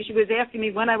with me, she was asking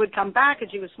me when I would come back,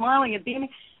 and she was smiling and beaming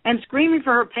and screaming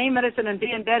for her pain medicine and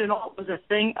be in bed, and all was a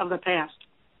thing of the past.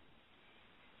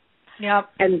 Yep.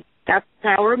 And that's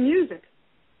the power of music.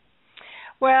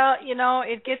 Well,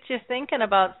 it gets you thinking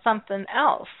about something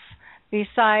else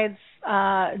besides,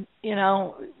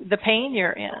 the pain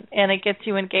you're in, and it gets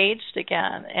you engaged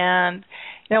again. And,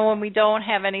 when we don't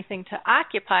have anything to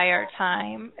occupy our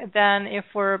time, then if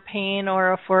we're in pain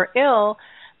or if we're ill,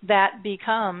 that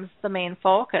becomes the main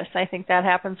focus. I think that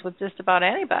happens with just about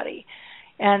anybody.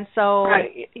 And so,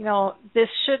 this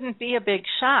shouldn't be a big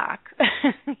shock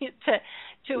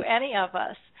to any of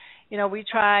us. We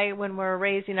try when we're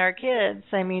raising our kids,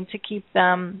 to keep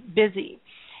them busy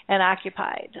and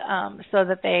occupied so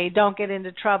that they don't get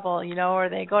into trouble, or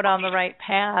they go down the right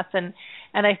path. And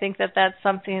I think that that's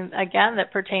something, again,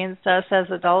 that pertains to us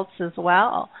as adults as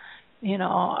well,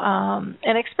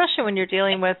 and especially when you're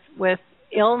dealing with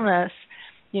illness.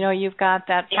 You've got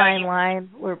that fine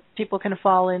line where people can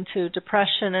fall into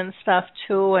depression and stuff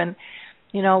too. And,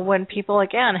 when people,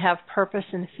 again, have purpose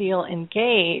and feel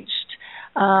engaged,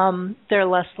 they're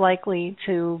less likely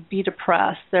to be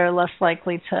depressed. They're less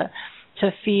likely to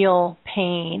feel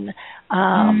pain,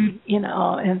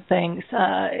 and things.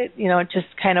 It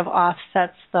just kind of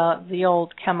offsets the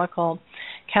old chemical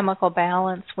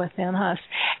balance within us.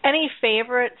 Any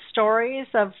favorite stories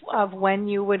of when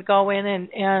you would go in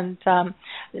and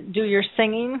do your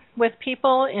singing with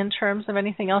people, in terms of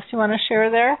anything else you want to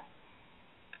share there?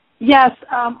 Yes,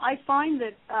 I find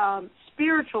that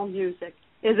spiritual music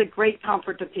is a great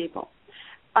comfort to people.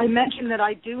 I mentioned that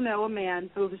I do know a man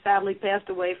who sadly passed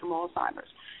away from Alzheimer's,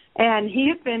 and he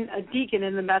had been a deacon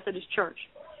in the Methodist Church.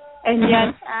 And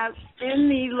yet, in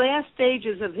the last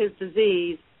stages of his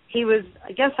disease, he was,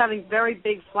 I guess, having very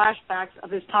big flashbacks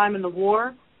of his time in the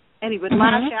war, and he would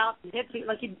lash out and hit me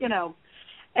like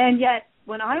and yet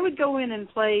when I would go in and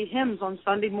play hymns on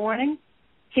Sunday morning,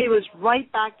 he was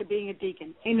right back to being a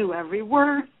deacon. He knew every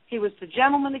word. He was the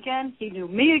gentleman again. He knew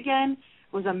me again.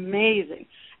 It was amazing.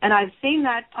 And I've seen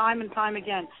that time and time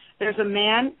again. There's a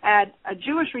man at a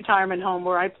Jewish retirement home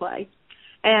where I play,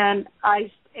 and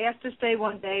I asked to stay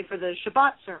one day for the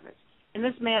Shabbat service. And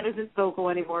this man isn't vocal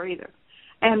anymore either.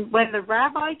 And when the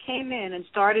rabbi came in and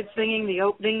started singing the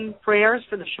opening prayers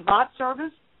for the Shabbat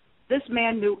service, this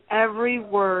man knew every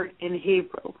word in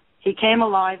Hebrew. He came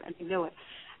alive and he knew it.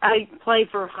 I play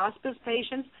for hospice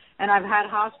patients, and I've had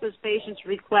hospice patients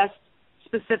request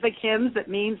specific hymns that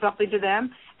mean something to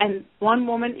them. And one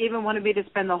woman even wanted me to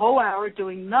spend the whole hour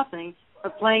doing nothing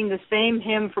but playing the same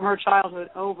hymn from her childhood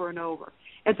over and over.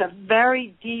 It's a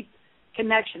very deep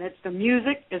connection. It's the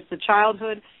music, it's the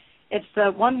childhood. It's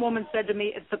the one woman said to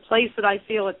me, it's the place that I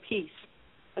feel at peace.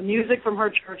 The music from her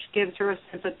church gives her a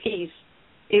sense of peace,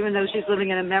 even though she's living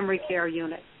in a memory care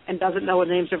unit and doesn't know the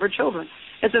names of her children.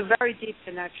 It's a very deep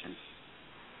connection.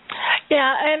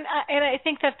 Yeah, and I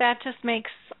think that just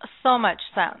makes so much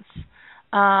sense.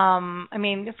 I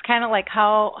mean, it's kind of like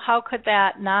how could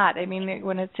that not? I mean,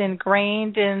 when it's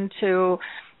ingrained into,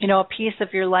 a piece of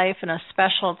your life in a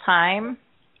special time,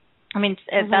 I mean,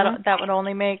 that would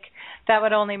only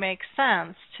make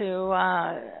sense to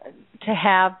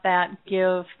have that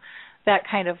give that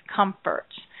kind of comfort,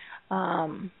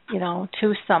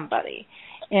 to somebody.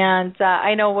 And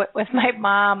I know with my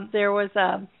mom, there was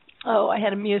I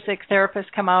had a music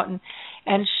therapist come out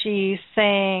and she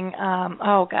sang, I'm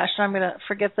going to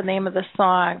forget the name of the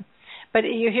song, but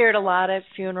you hear it a lot at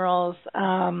funerals.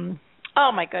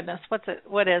 Oh my goodness,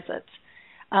 what is it?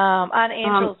 On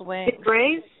Angel's Wings.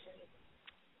 Grace?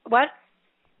 What?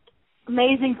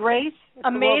 Amazing Grace?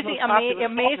 Amazing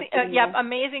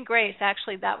Grace.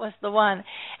 Actually, that was the one.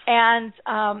 And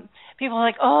people are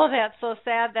like, oh, that's so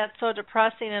sad, that's so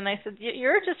depressing. And I said,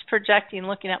 you're just projecting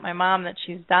looking at my mom that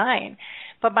she's dying.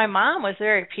 But my mom was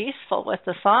very peaceful with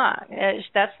the song.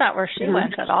 That's not where she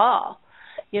went at all.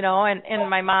 And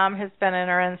my mom has been in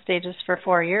her end stages for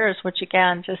 4 years, which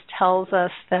again just tells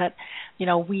us that,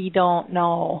 we don't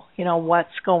know, what's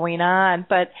going on.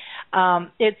 But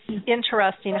it's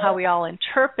interesting how we all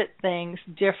interpret things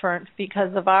different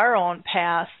because of our own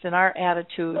past and our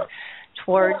attitude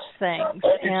towards things.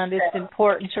 And it's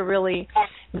important to really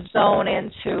zone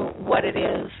into what it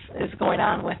is going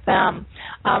on with them.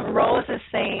 Rose is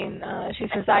saying, she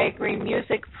says, I agree,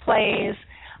 music plays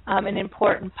an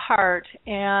important part,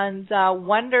 and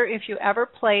wonder if you ever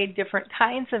played different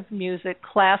kinds of music,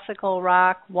 classical,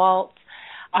 rock, waltz,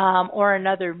 or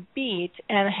another beat,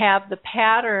 and have the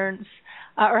patterns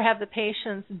or have the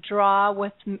patients draw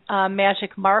with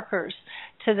magic markers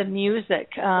to the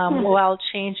music while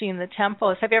changing the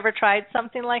tempos. Have you ever tried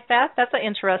something like that? That's an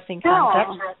interesting concept.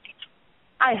 No,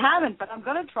 I haven't, but I'm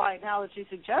going to try it now that you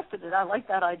suggested it. I like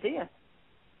that idea.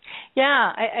 Yeah,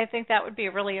 I think that would be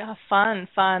really a fun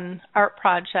art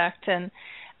project, and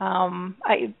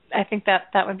I think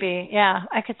that would be,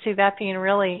 I could see that being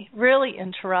really, really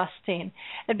interesting.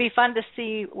 It'd be fun to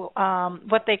see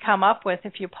what they come up with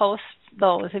if you post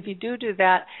those. If you do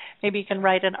that, maybe you can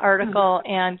write an article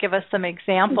and give us some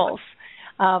examples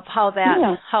of how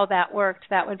that worked.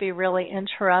 That would be really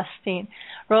interesting.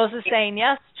 Rose is saying,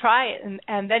 yes, try it,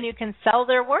 and then you can sell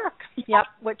their work. Yep,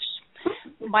 which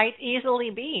might easily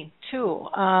be too.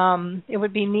 It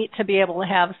would be neat to be able to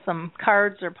have some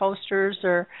cards or posters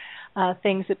or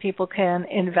things that people can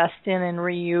invest in and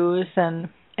reuse and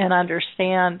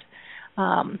understand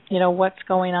what's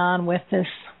going on with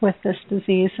this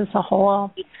disease as a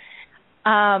whole.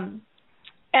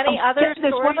 Any other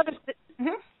stories?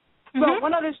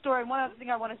 One other story. One other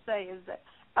thing I want to say is that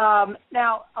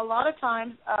now a lot of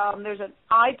times there's an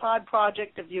iPod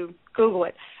project, if you Google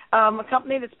it, a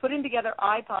company that's putting together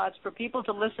iPods for people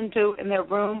to listen to in their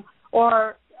room,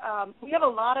 or we have a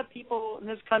lot of people in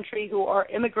this country who are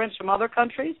immigrants from other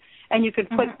countries, and you can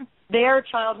put their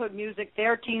childhood music,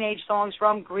 their teenage songs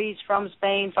from Greece, from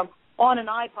Spain, on an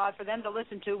iPod for them to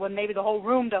listen to when maybe the whole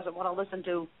room doesn't want to listen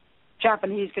to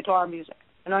Japanese guitar music.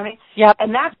 You know what I mean? Yep.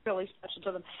 And that's really special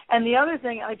to them. And the other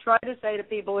thing I try to say to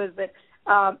people is that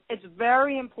it's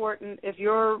very important, if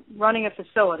you're running a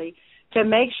facility, to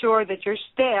make sure that your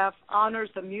staff honors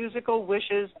the musical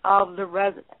wishes of the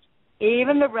residents,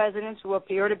 even the residents who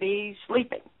appear to be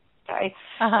sleeping. Okay?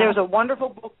 There's a wonderful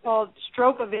book called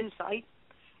Stroke of Insight,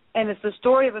 and it's the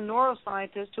story of a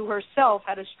neuroscientist who herself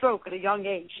had a stroke at a young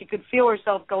age. She could feel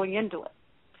herself going into it.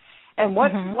 And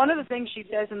one of the things she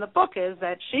says in the book is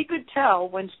that she could tell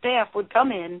when staff would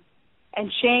come in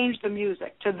and change the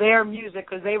music to their music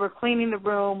because they were cleaning the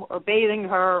room or bathing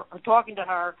her or talking to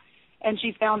her, and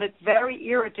she found it very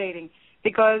irritating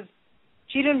because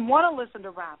she didn't want to listen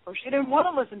to rap or she didn't want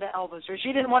to listen to Elvis or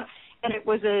she didn't want, and it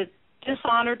was a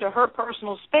dishonor to her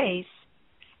personal space.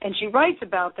 And she writes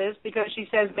about this because she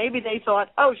says maybe they thought,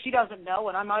 oh, she doesn't know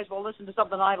and I might as well listen to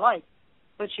something I like.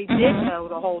 But she did know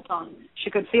the whole time.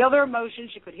 She could feel their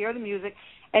emotions. She could hear the music.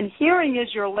 And hearing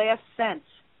is your last sense.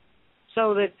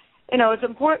 So that, it's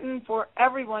important for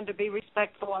everyone to be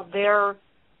respectful of the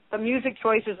music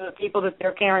choices of the people that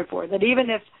they're caring for. That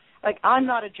even if, like, I'm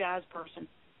not a jazz person.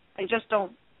 I just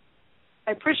don't,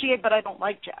 I appreciate, but I don't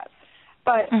like jazz.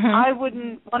 But I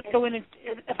wouldn't want to go in and,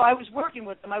 if I was working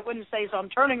with them, I wouldn't say, so I'm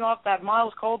turning off that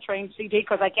Miles Coltrane CD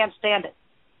because I can't stand it.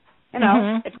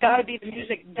 It's got to be the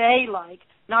music they like,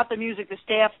 not the music the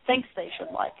staff thinks they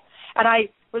should like. And I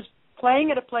was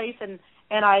playing at a place, and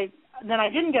then I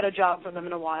didn't get a job from them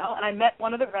in a while, and I met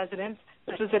one of the residents.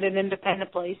 This was at an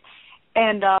independent place,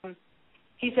 and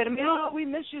he said to me, oh, we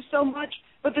miss you so much,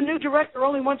 but the new director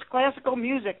only wants classical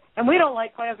music, and we don't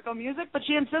like classical music, but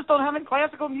she insists on having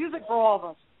classical music for all of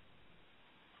us.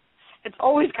 It's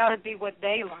always got to be what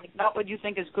they like, not what you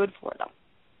think is good for them.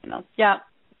 Yeah.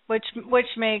 Which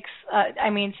makes,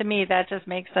 to me, that just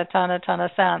makes a ton of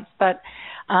sense. But,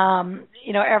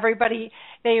 everybody,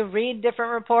 they read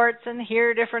different reports and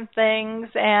hear different things,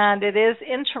 and it is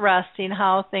interesting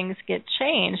how things get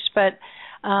changed. But,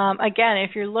 again,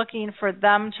 if you're looking for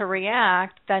them to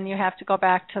react, then you have to go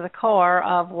back to the core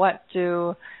of what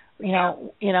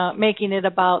making it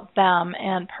about them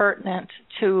and pertinent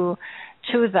to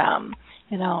them,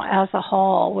 as a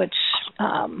whole, which,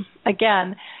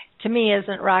 again, to me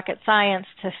isn't rocket science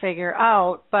to figure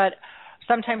out, but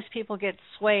sometimes people get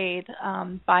swayed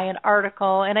by an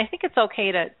article, and I think it's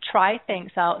okay to try things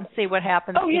out and see what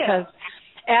happens because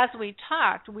as we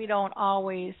talked, we don't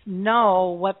always know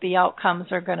what the outcomes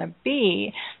are going to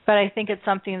be, but I think it's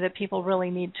something that people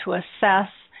really need to assess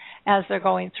as they're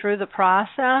going through the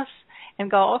process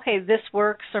and go, okay, this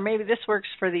works, or maybe this works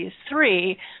for these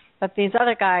three, but these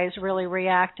other guys really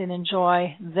react and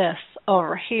enjoy this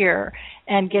over here,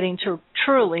 and getting to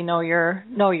truly know your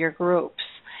groups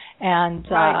and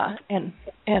right.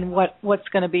 and what's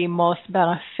going to be most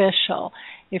beneficial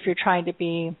if you're trying to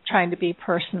be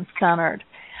person centered.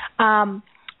 Are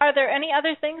there any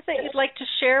other things that you'd like to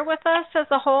share with us as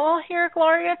a whole here,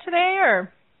 Gloria, today,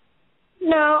 or?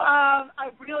 No,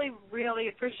 I really, really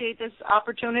appreciate this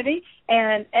opportunity,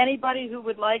 and anybody who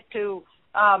would like to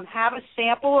have a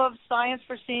sample of Science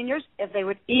for Seniors, if they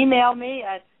would email me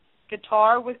at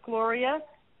Guitar with Gloria,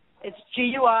 it's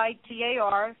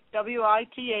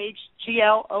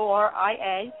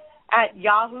GuitarWithGloria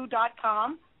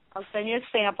 @yahoo.com. I'll send you a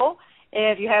sample.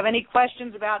 If you have any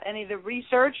questions about any of the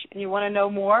research and you want to know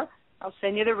more, I'll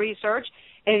send you the research.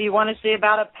 If you want to see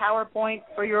about a PowerPoint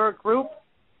for your group,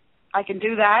 I can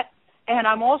do that. And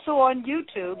I'm also on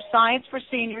YouTube. Science for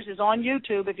Seniors is on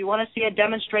YouTube if you want to see a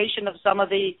demonstration of some of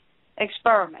the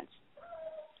experiments.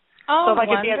 Oh, so if I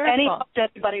could wonderful. get any help to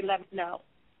anybody, let me know.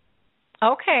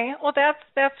 Okay, well,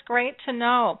 that's great to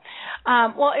know.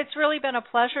 Well, it's really been a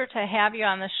pleasure to have you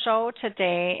on the show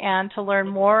today and to learn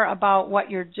more about what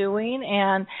you're doing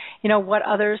and, what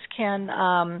others can,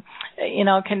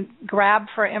 can grab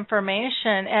for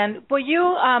information. And will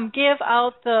you give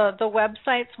out the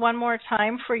websites one more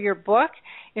time for your book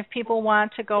if people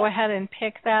want to go ahead and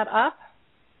pick that up?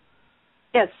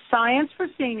 Yes, Science for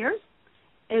Seniors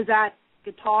is at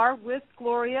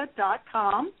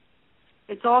guitarwithgloria.com.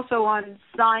 It's also on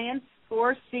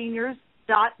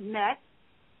scienceforseniors.net.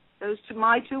 Those are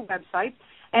my two websites.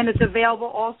 And it's available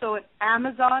also at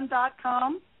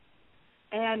Amazon.com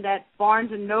and at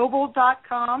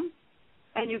BarnesandNoble.com.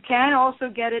 And you can also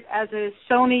get it as a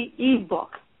Sony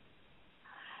ebook.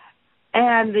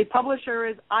 And the publisher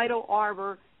is Idle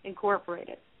Arbor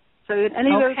Incorporated. So at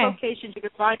any of those locations, you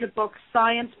can find the book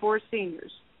Science for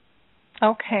Seniors.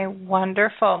 Okay,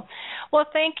 wonderful. Well,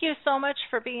 thank you so much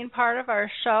for being part of our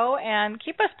show, and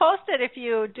keep us posted if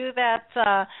you do that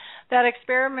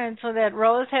experiment that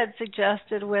Rose had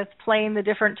suggested with playing the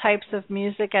different types of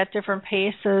music at different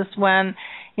paces when,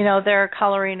 they're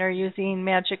coloring or using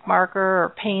magic marker or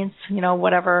paints,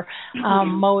 whatever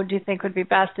mode you think would be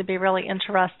best. It'd be really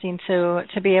interesting to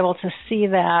be able to see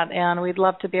that, and we'd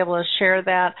love to be able to share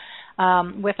that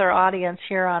with our audience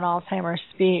here on Alzheimer's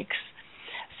Speaks.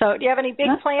 So, do you have any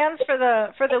big plans for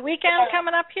the weekend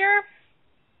coming up here?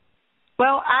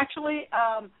 Well, actually,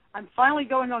 I'm finally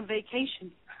going on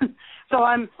vacation. So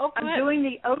I'm doing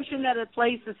the ocean at a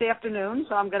place this afternoon.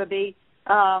 So I'm going to be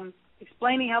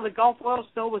explaining how the Gulf oil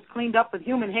spill was cleaned up with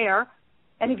human hair.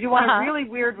 And if you want a really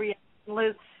weird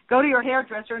Liz, go to your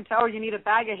hairdresser and tell her you need a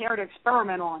bag of hair to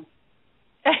experiment on.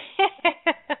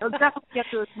 It'll definitely get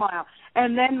you a smile.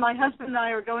 And then my husband and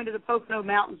I are going to the Pocono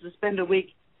Mountains to spend a week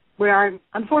where I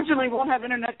unfortunately won't have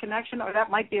internet connection, or that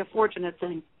might be a fortunate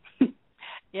thing.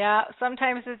 Yeah,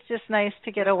 sometimes it's just nice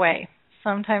to get away.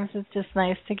 Sometimes it's just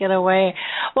nice to get away.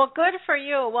 Well, good for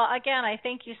you. Well, again, I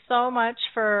thank you so much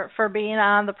for being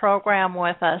on the program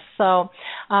with us. So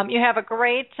you have a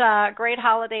great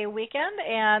holiday weekend,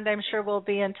 and I'm sure we'll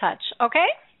be in touch. Okay?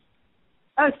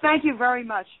 Oh, thank you very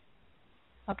much.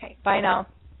 Okay, bye now.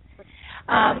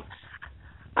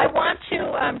 I want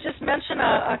to just mention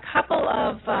a couple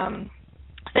of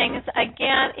things.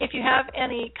 Again, if you have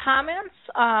any comments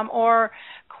or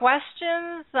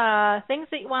questions, things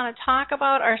that you want to talk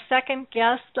about, our second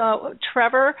guest,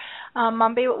 Trevor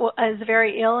Mumby, is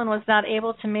very ill and was not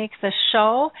able to make the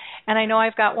show. And I know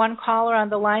I've got one caller on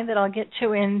the line that I'll get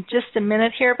to in just a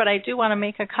minute here, but I do want to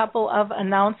make a couple of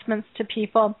announcements to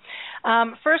people.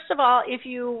 First of all, if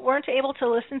you weren't able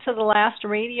to listen to the last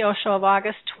radio show of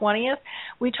August 20th,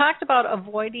 we talked about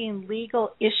avoiding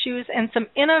legal issues and some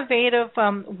innovative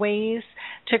ways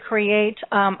to create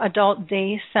adult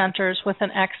day centers with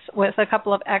a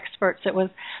couple of experts. It was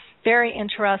very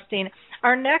interesting.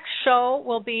 Our next show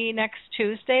will be next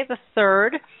Tuesday, the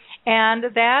 3rd, and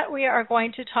that we are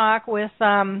going to talk with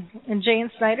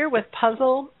Jane Snyder with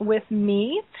Puzzle With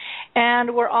Me,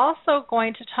 and we're also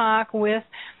going to talk with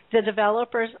the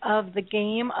developers of the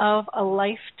Game of a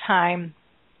Lifetime,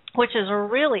 which is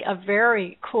really a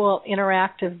very cool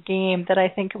interactive game that I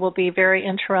think will be very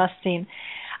interesting.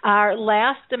 Our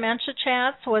last Dementia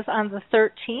Chats was on the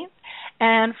 13th,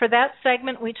 and for that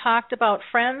segment we talked about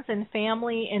friends and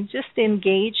family and just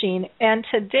engaging. And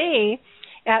today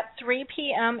at 3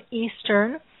 p.m.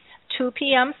 Eastern, 2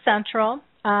 p.m. Central,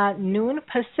 noon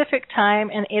Pacific time,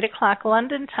 and 8 o'clock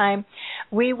London time,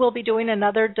 we will be doing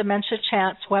another Dementia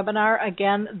Chats webinar.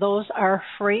 Again, those are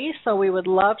free, so we would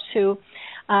love to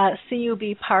see you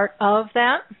be part of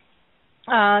that.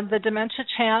 The Dementia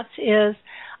Chats is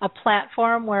a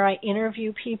platform where I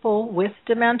interview people with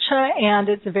dementia, and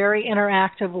it's very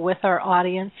interactive with our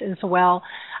audience as well,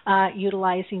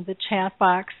 utilizing the chat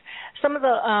box. Some of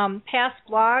the past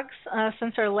blogs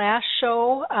since our last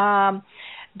show,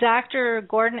 Dr.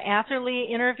 Gordon Atherley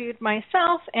interviewed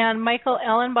myself and Michael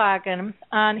Ellenbogen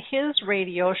on his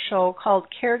radio show called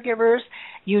Caregivers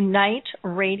Unite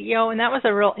Radio, and that was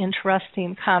a real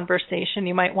interesting conversation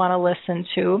you might want to listen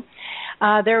to.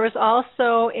 There was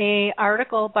also an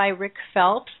article by Rick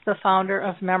Phelps, the founder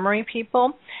of Memory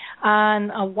People,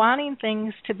 on wanting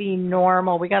things to be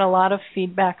normal. We got a lot of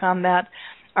feedback on that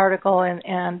article,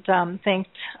 and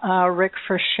thanked Rick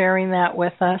for sharing that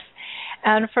with us.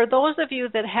 And for those of you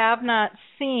that have not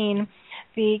seen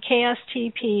the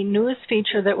KSTP news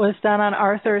feature that was done on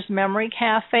Arthur's Memory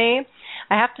Cafe,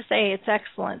 I have to say it's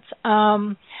excellent.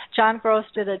 John Gross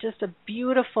did just a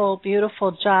beautiful,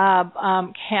 beautiful job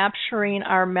capturing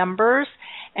our members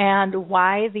and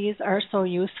why these are so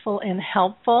useful and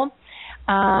helpful.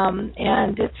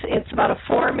 And it's about a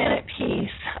 4-minute piece,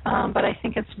 but I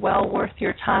think it's well worth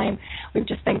your time. We've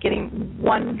just been getting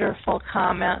wonderful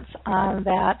comments on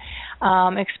that,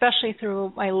 especially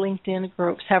through my LinkedIn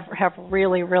groups have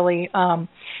really, really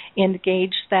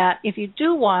engaged that. If you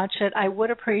do watch it, I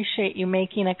would appreciate you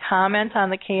making a comment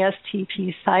on the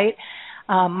KSTP site.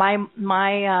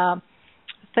 My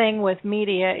thing with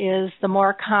media is the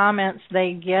more comments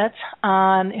they get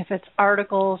on if it's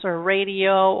articles or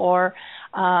radio or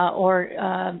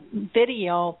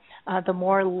video, the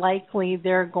more likely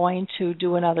they're going to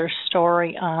do another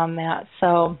story on that.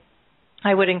 So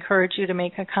I would encourage you to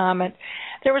make a comment.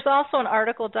 There was also an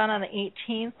article done on the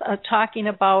 18th talking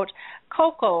about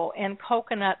cocoa and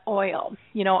coconut oil.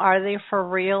 You know, are they for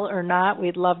real or not?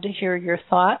 We'd love to hear your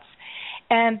thoughts.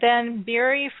 And then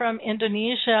Barry from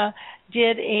Indonesia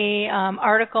did a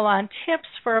article on tips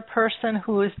for a person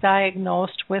who is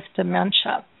diagnosed with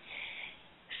dementia.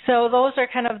 So those are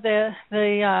kind of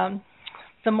the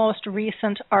most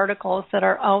recent articles that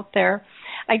are out there.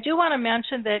 I do want to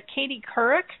mention that Katie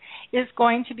Couric is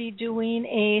going to be doing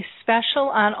a special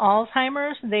on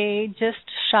Alzheimer's. They just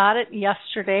shot it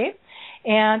yesterday,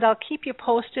 and I'll keep you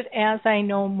posted as I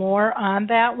know more on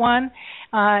that one.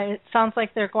 It sounds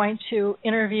like they're going to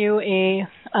interview a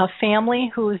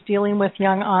family who is dealing with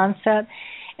young onset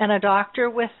and a doctor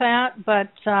with that, but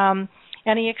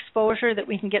any exposure that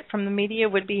we can get from the media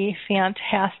would be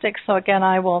fantastic. So again,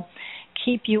 I will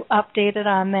keep you updated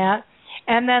on that.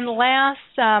 And then last,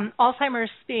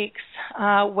 Alzheimer's Speaks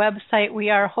website, we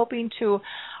are hoping to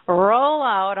roll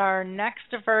out our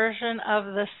next version of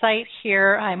the site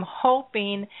here. I'm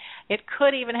hoping It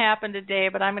could even happen today,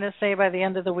 but I'm going to say by the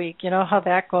end of the week. You know how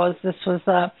that goes. This was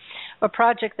a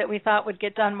project that we thought would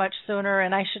get done much sooner,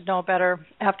 and I should know better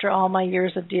after all my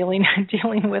years of dealing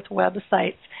with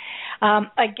websites.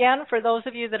 Again, for those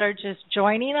of you that are just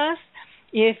joining us,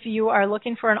 if you are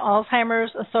looking for an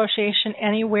Alzheimer's association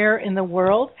anywhere in the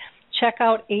world, check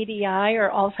out ADI, or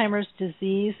Alzheimer's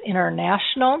Disease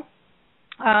International.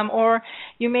 Or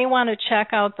you may want to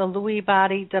check out the Lewy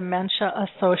Body Dementia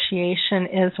Association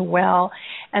as well.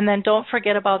 And then don't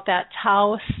forget about that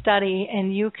Tau study,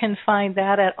 and you can find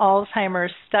that at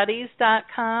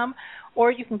alzheimersstudies.com,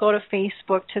 or you can go to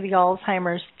Facebook to the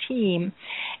Alzheimer's team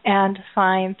and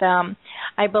find them.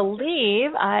 I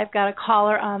believe I've got a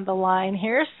caller on the line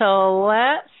here, so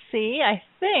let's see. I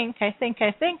think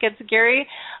it's Gary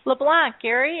LeBlanc.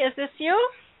 Gary, is this you?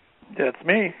 That's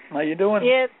me. How you doing?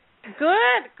 It's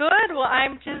good. Well,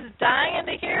 I'm just dying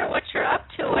to hear what you're up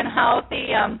to and how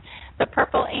the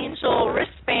Purple Angel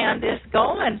wristband is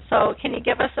going. So can you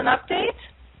give us an update?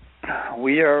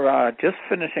 We are just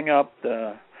finishing up.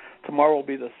 Tomorrow will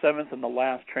be the 7th and the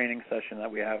last training session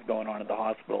that we have going on at the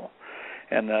hospital.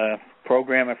 And the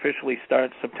program officially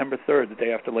starts September 3rd, the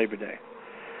day after Labor Day.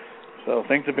 So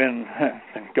things have been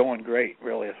going great,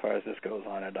 really, as far as this goes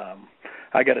on. And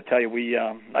I got to tell you,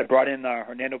 I brought in our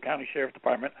Hernando County Sheriff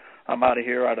Department. I'm out of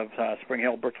Spring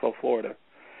Hill, Brooksville, Florida,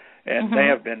 and they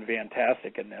have been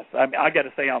fantastic in this. I mean, I got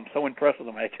to say, I'm so impressed with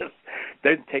them.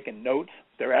 They're taking notes.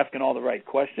 They're asking all the right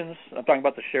questions. I'm talking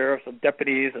about the sheriffs, the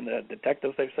deputies, and the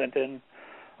detectives they've sent in.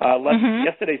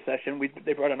 Yesterday's session,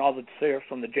 they brought in all the sheriffs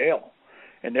from the jail,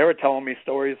 and they were telling me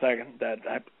stories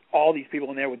that all these people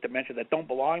in there with dementia that don't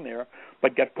belong there,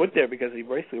 but got put there because they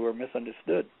basically were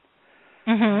misunderstood.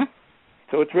 Mm-hmm.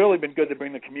 So it's really been good to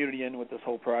bring the community in with this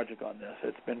whole project on this.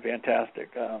 It's been fantastic.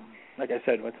 Like I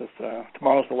said,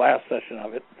 tomorrow's the last session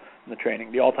of it, the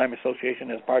training. The Alzheimer's Association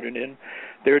has partnered in.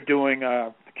 They're doing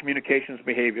communications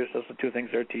behaviors. Those are the two things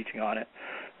they're teaching on it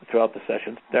throughout the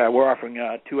sessions. We're offering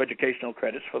 2 educational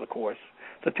credits for the course.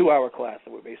 It's a 2-hour class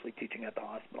that we're basically teaching at the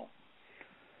hospital.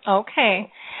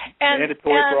 Okay. And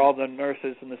mandatory for all the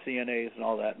nurses and the CNAs and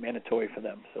all that, mandatory for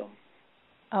them. So.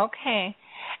 Okay.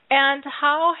 And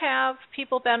how have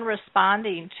people been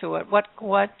responding to it? What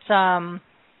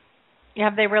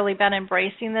have they really been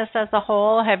embracing this as a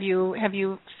whole? Have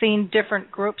you seen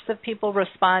different groups of people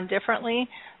respond differently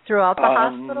throughout the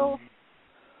hospital?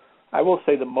 I will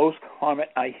say the most comment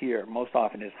I hear most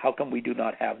often is, how come we do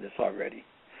not have this already?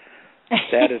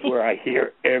 That is where I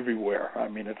hear everywhere. I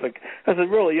mean, it's like, because it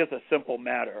really is a simple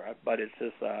matter, but it's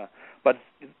just, but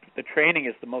the training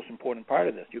is the most important part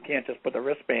of this. You can't just put the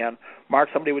wristband, mark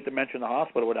somebody with dementia in the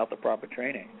hospital without the proper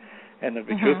training. And the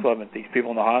truth of it, these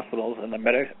people in the hospitals and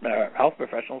the health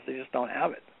professionals, they just don't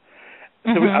have it.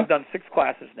 So I've done 6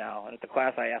 classes now, and at the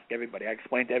class I ask everybody, I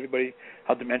explain to everybody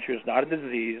how dementia is not a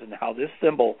disease and how this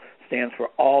symbol stands for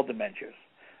all dementias.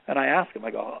 And I ask them,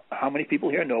 I go, how many people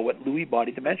here know what Lewy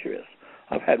body dementia is?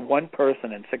 I've had one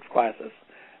person in 6 classes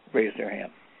raise their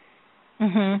hand.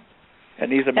 And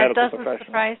these are medical professionals. That doesn't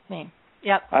surprise me.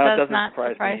 Yep, it doesn't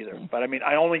surprise me either. But I mean,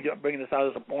 I only bring this out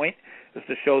as a point is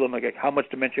to show them how much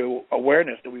dementia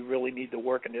awareness do we really need to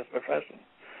work in this profession.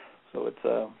 So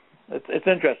it's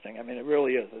interesting. I mean, it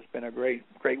really is. It's been a great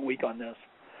week on this.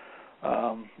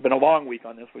 Been a long week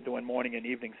on this. We're doing morning and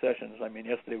evening sessions. I mean,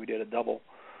 yesterday we did a double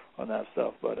on that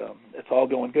stuff, but it's all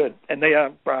going good. And they, I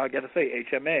got to say,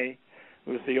 HMA,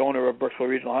 who's the owner of Brooksville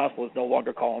Regional Hospital, is no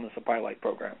longer calling this a pilot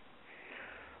program.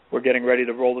 We're getting ready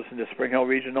to roll this into Spring Hill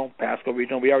Regional, Pasco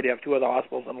Regional. We already have 2 other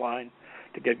hospitals in line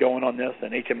to get going on this,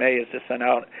 and HMA has just sent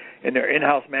out in their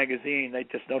in-house magazine, they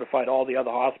just notified all the other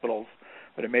hospitals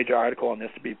with a major article on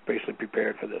this to be basically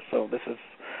prepared for this. So this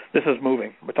is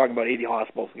moving. We're talking about 80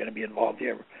 hospitals are going to be involved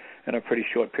here in a pretty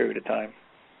short period of time.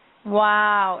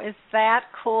 Wow, is that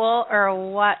cool or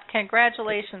what?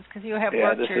 Congratulations, because you have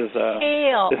worked your tail off.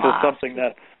 This is something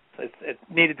it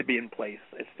needed to be in place.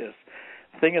 It's just,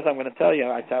 the thing is, I'm going to tell you,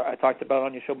 I talked about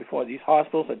on your show before, these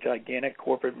hospitals are gigantic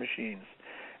corporate machines,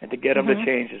 and to get them to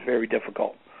change is very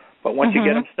difficult. But once you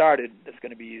get them started, it's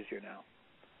going to be easier now.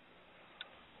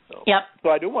 So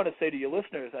I do want to say to your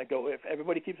listeners, I go, if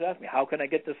everybody keeps asking me, how can I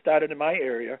get this started in my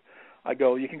area? I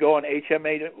go, you can go on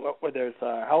HMA, where there's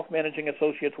a Health Managing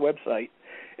Associates website,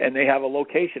 and they have a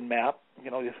location map.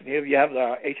 You know, you have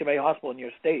the HMA hospital in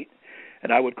your state,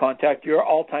 and I would contact your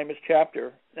Alzheimer's chapter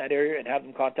in that area and have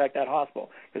them contact that hospital,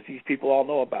 because these people all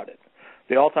know about it.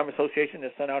 The Alzheimer's Association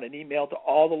has sent out an email to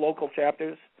all the local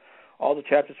chapters, all the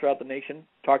chapters throughout the nation,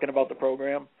 talking about the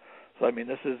program. So, I mean,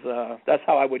 this is that's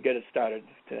how I would get it started,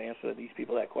 to answer these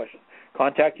people that question.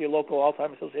 Contact your local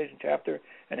Alzheimer's Association chapter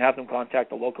and have them contact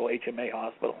the local HMA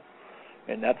hospital.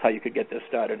 and that's how you could get this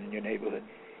started in your neighborhood.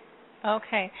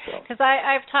 Okay, because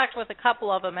I've talked with a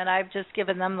couple of them, and I've just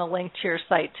given them the link to your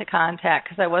site to contact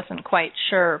because I wasn't quite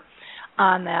sure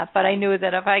on that, but I knew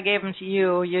that if I gave them to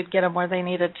you, you'd get them where they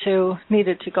needed to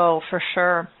go for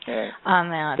sure on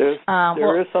that.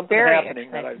 There is something happening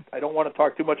exciting. that I don't want to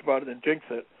talk too much about it and jinx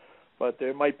it, but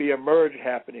there might be a merge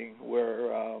happening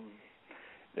where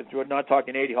if we're not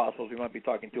talking 80 hospitals, we might be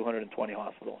talking 220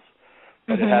 hospitals.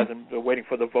 But it hasn't. They're waiting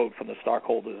for the vote from the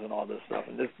stockholders and all this stuff,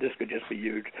 and this could just be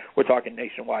huge. We're talking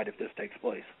nationwide if this takes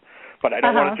place, but I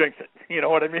don't want to jinx it. You know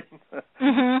what I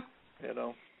mean? You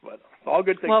know, but all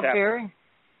good things happen.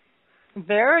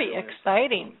 Very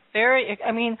exciting.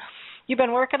 I mean, you've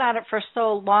been working on it for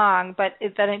so long, but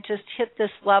then it just hit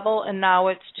this level, and now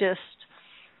it's just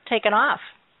taken off.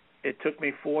 It took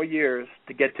me 4 years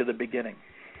to get to the beginning,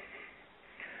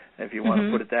 if you want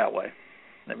to put it that way.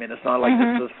 I mean, it's not like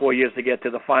this is 4 years to get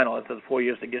to the final. It says 4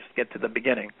 years to get to the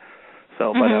beginning.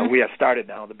 So, but we have started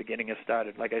now. The beginning has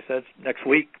started. Like I said, next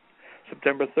week,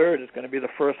 September 3rd, is going to be the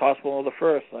first hospital of the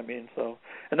first. I mean, so,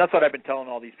 and that's what I've been telling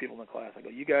all these people in the class. I go,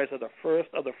 you guys are the first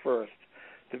of the first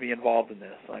to be involved in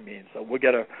this. I mean, so we're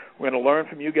going to learn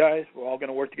from you guys. We're all going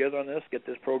to work together on this, get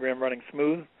this program running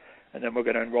smooth, and then we're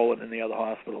going to enroll it in the other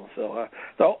hospitals. So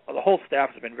the whole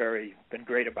staff has been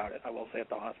great about it. I will say at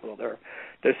the hospital, they're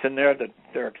sitting there,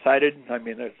 they're excited. I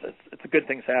mean, it's a good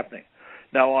things happening.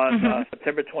 Now on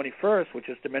September 21st, which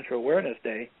is Dementia Awareness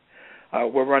Day,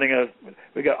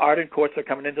 we got Ardent Courts are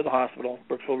coming into the hospital,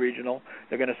 Brooksville Regional.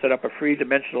 They're going to set up a free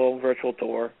dimensional virtual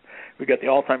tour. We got the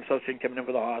Alzheimer's Association coming in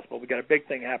for the hospital. We got a big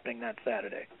thing happening that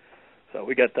Saturday. So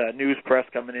we got the news press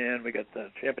coming in. We got the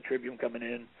Tampa Tribune coming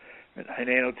in.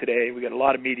 Hinano Today. We got a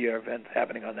lot of media events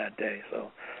happening on that day.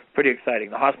 So pretty exciting.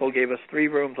 The hospital gave us 3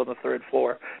 rooms on the 3rd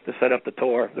floor to set up the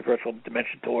tour, the virtual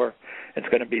dementia tour. It's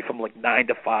going to be from like 9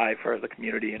 to 5 for the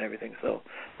community and everything. So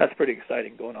that's pretty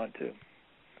exciting going on too.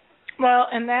 Well,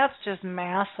 and that's just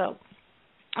massive.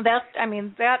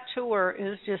 That tour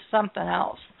is just something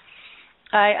else.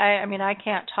 I mean, I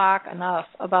can't talk enough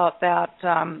about that,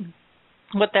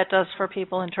 what that does for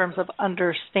people in terms of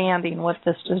understanding what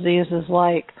this disease is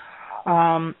like.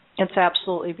 It's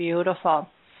absolutely beautiful.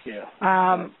 Yeah.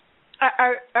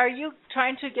 Are you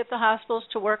trying to get the hospitals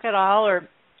to work at all, or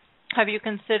have you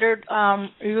considered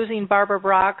using Barbara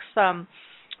Brock's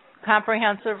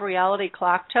comprehensive reality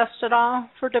clock test at all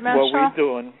for dementia? What we're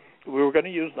doing, we were going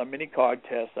to use the mini cog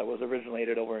test that was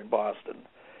originated over in Boston,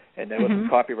 and there was some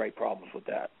copyright problems with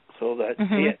that. So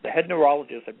the head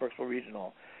neurologist at Brooksville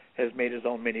Regional has made his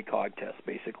own mini cog test,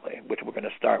 basically, which we're going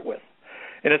to start with.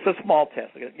 And it's a small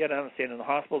test. You got to understand, in the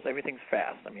hospitals, everything's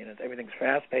fast. I mean, everything's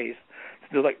fast-paced.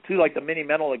 To do like the mini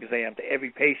mental exam to every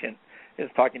patient is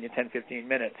talking to you 10, 15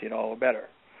 minutes, or better.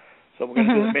 So we're going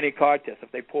to do a mini cog test.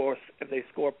 If they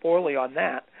score poorly on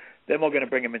that, then we're going to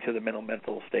bring them into the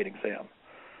mental state exam.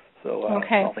 So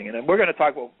something. And then we're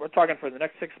talking for the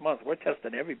next 6 months. We're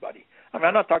testing everybody. I mean,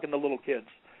 I'm not talking the little kids,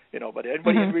 but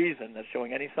anybody in reason that's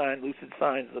showing any lucid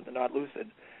signs that they're not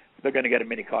lucid, they're going to get a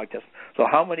mini cog test. So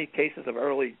how many cases of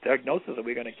early diagnosis are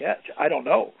we going to catch? I don't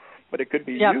know, but it could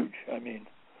be huge. I mean,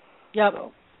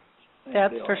 so,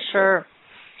 that's for sure.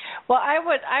 Well,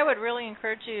 I would really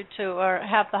encourage you to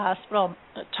have the hospital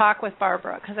talk with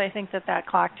Barbara, because I think that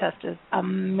clock test is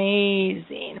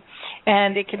amazing,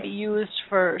 and it can be used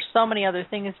for so many other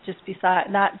things, just besides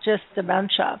not just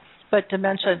dementia, but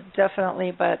dementia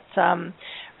definitely, but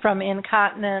from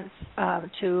incontinence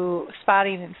to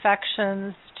spotting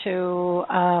infections to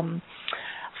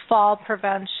fall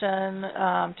prevention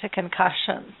to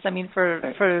concussions. I mean, for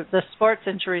the sports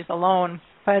injuries alone,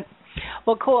 but.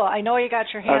 Well, cool. I know you got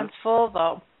your hands full,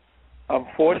 though.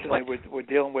 Unfortunately, we're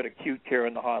dealing with acute care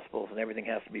in the hospitals, and everything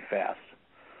has to be fast.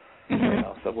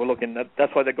 So we're looking.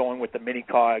 That's why they're going with the mini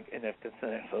cog, and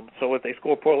so if they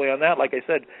score poorly on that, like I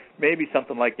said, maybe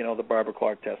something like the Barbara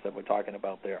Clark test that we're talking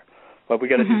about there. But we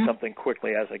got to do something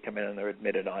quickly as they come in and they're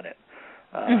admitted on it.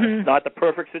 It's not the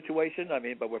perfect situation,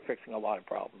 but we're fixing a lot of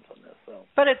problems on this. So,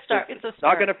 but it's a start.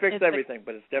 Not going to fix everything,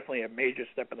 but it's definitely a major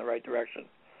step in the right direction.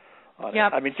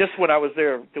 Yep. I mean, just when I was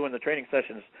there doing the training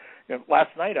sessions, last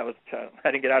night I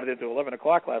didn't get out of there until 11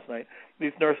 o'clock last night.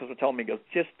 These nurses were telling me,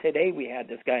 just today we had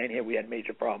this guy in here we had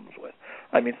major problems with.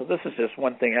 I mean, so this is just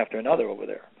one thing after another over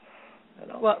there.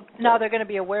 Well, now they're going to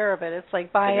be aware of it. It's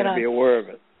like buying they're going to be aware of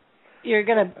it.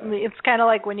 It's kind of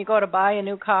like when you go to buy a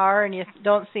new car and you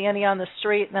don't see any on the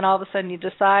street, and then all of a sudden you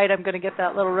decide, I'm going to get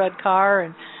that little red car,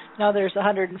 and now there's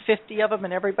 150 of them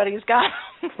and everybody's got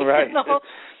them. Right.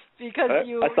 Because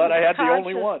I thought I had the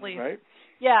only one, right?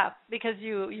 Yeah, because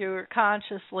you're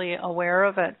consciously aware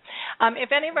of it. If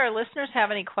any of our listeners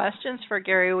have any questions for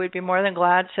Gary, we'd be more than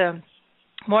glad to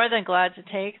more than glad to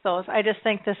take those. I just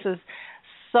think this is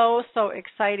so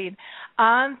exciting.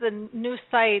 On the new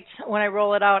site, when I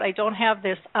roll it out, I don't have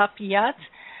this up yet,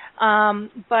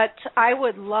 but I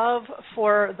would love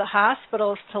for the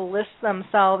hospitals to list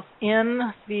themselves in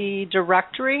the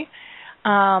directory, in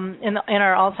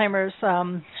our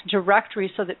Alzheimer's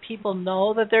directory, so that people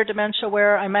know that they're dementia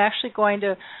aware. I'm actually going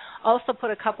to also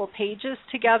put a couple pages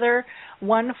together,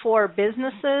 one for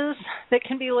businesses that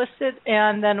can be listed,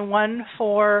 and then one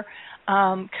for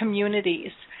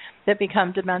communities that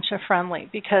become dementia friendly,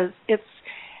 because it's,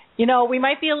 we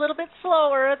might be a little bit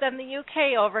slower than the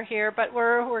UK over here, but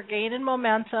we're gaining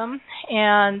momentum,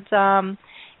 and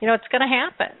it's going to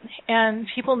happen. And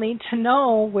people need to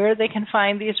know where they can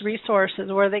find these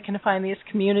resources, where they can find these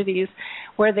communities,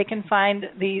 where they can find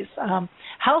these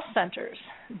health centers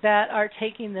that are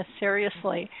taking this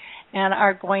seriously and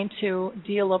are going to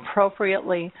deal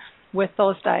appropriately with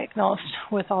those diagnosed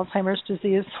with Alzheimer's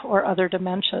disease or other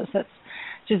dementias. That's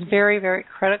just very, very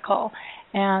critical.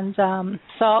 And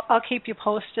so I'll keep you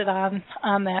posted on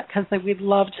that, because we'd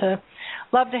love to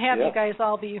have you guys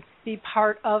all be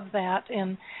part of that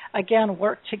and, again,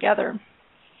 work together.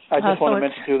 I just want to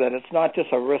mention, too, that it's not just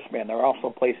a wristband. They're also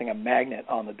placing a magnet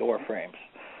on the door frames.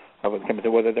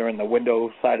 Whether they're in the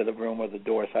window side of the room or the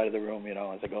door side of the room,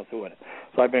 as they go through it.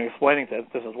 So I've been explaining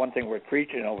that this is one thing we're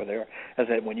preaching over there, is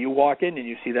that when you walk in and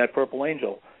you see that purple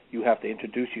angel, you have to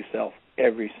introduce yourself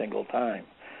every single time.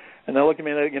 And they're looking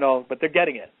at me, but they're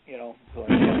getting it, so it's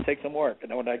going to take some work.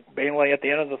 And then mainly at the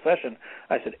end of the session,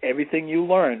 I said, everything you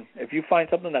learn, if you find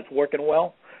something that's working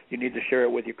well, you need to share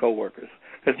it with your coworkers.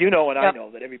 Because I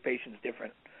know that every patient's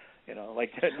different.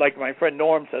 Like my friend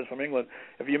Norm says from England,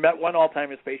 if you met one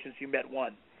Alzheimer's patient, you met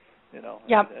one.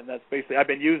 And that's basically, I've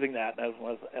been using that as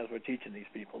we're teaching these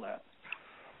people that.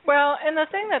 Well, and the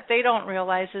thing that they don't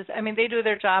realize is, they do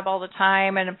their job all the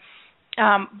time, and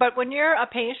but when you're a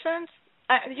patient,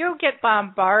 you get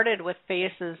bombarded with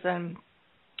faces and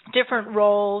different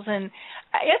roles, and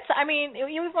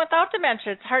even without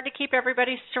dementia, it's hard to keep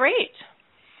everybody straight.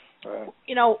 Right.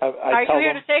 Are you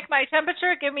here to take my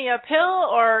temperature, give me a pill,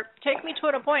 or take me to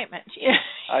an appointment?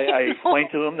 I explain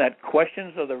to them that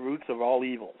questions are the roots of all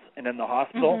evils, and in the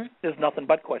hospital, there's nothing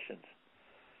but questions.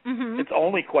 It's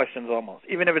only questions almost.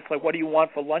 Even if it's like, what do you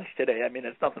want for lunch today?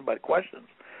 It's nothing but questions.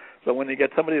 So when you get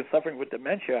somebody that's suffering with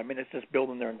dementia, it's just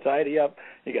building their anxiety up.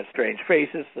 You get strange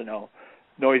faces,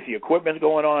 noisy equipment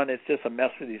going on. It's just a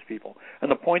mess for these people. And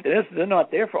the point is, they're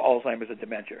not there for Alzheimer's or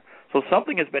dementia. So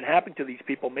something has been happening to these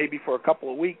people maybe for a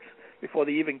couple of weeks before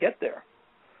they even get there,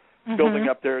 building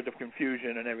up the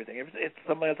confusion and everything. It's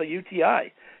something that's a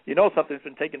UTI. Something's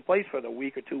been taking place for the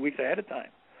week or 2 weeks ahead of time.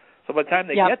 So by the time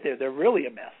they get there, they're really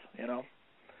a mess,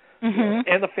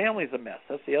 And the family's a mess.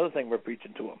 That's the other thing we're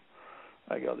preaching to them.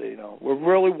 We're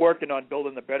really working on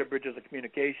building the better bridges of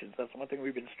communications. That's one thing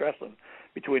we've been stressing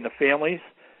between the families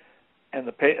and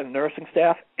the nursing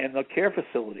staff and the care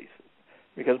facilities.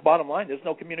 Because bottom line, there's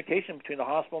no communication between the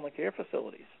hospital and the care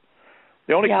facilities.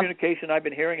 The only communication I've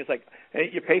been hearing is like, hey,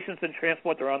 your patient's in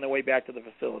transport, they're on their way back to the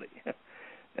facility.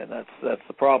 And that's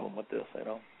the problem with this,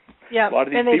 Yeah. A lot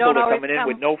of these people are coming in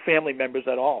with no family members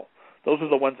at all. Those are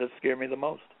the ones that scare me the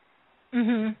most.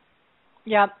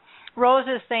 Yeah. Rose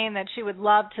is saying that she would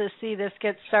love to see this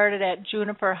get started at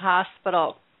Juniper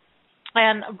Hospital.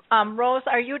 And Rose,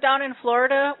 are you down in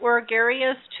Florida where Gary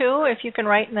is too? If you can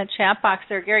write in the chat box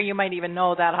there, Gary, you might even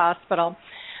know that hospital.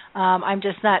 I'm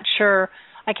just not sure.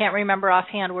 I can't remember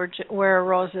offhand where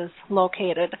Rose is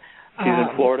located. She's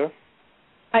in Florida?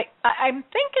 I'm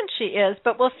thinking she is,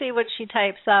 but we'll see what she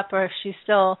types up, or if she's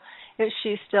still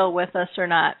with us or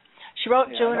not. She wrote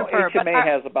Juniper. HMA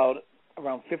has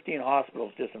around 15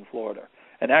 hospitals just in Florida.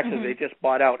 And actually, they just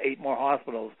bought out 8 more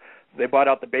hospitals. They bought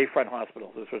out the Bayfront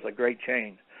Hospital. This was a great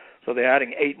chain. So they're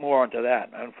adding 8 more onto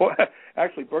that. And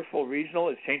actually, Brooksville Regional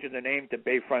is changing their name to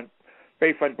Bayfront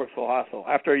Brooksville Hospital.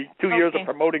 After 2 years of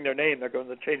promoting their name, they're going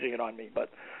to changing it on me, but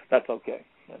that's okay.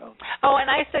 Oh, and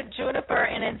I said Juniper,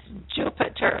 and it's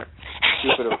Jupiter.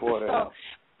 Jupiter, Florida.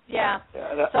 Yeah.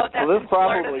 So this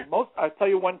probably I'll tell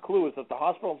you one clue is that the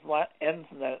hospital ends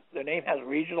and their name has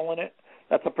regional in it.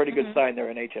 That's a pretty good sign they're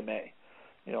an HMA.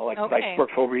 Like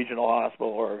Brookville Regional Hospital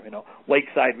or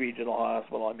Lakeside Regional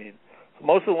Hospital.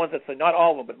 Most of the ones that say, not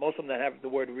all of them, but most of them that have the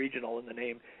word regional in the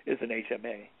name is an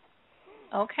HMA.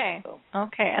 Okay.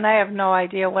 Okay, and I have no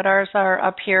idea what ours are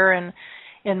up here in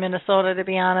Minnesota, to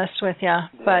be honest with you. Yeah.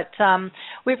 But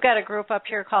we've got a group up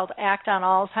here called Act on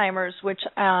Alzheimer's, which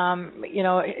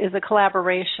is a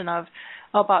collaboration of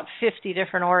about 50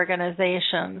 different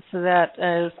organizations that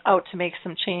is out to make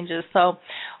some changes. So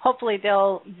hopefully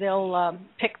they'll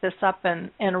pick this up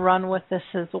and run with this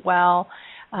as well.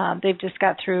 They've just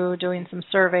got through doing some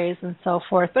surveys and so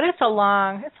forth, but it's a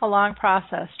long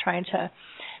process trying to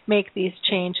make these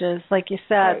changes. Like you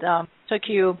said, took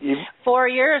you 4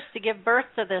 years to give birth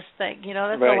to this thing.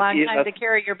 That's a long time to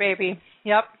carry your baby.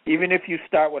 Yep. Even if you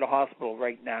start with a hospital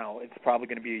right now, it's probably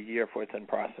going to be a year before it's in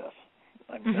process.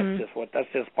 I mean, that's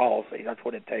just policy. That's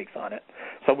what it takes on it.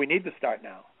 So we need to start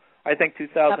now. I think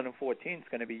 2014 is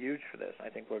going to be huge for this. I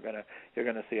think you're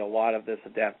going to see a lot of this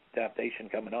adaptation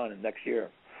coming on in next year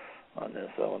on this.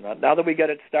 So now that we get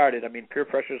it started, I mean, peer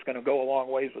pressure is going to go a long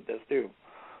ways with this too.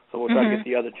 So we'll try to get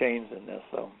the other chains in this.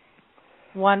 So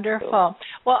wonderful.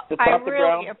 Well, it's off the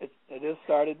ground. It is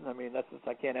started. I mean,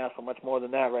 I can't ask for much more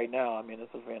than that right now. I mean, this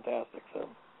is fantastic. So.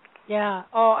 Yeah.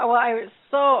 Oh, well, I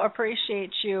so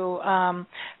appreciate you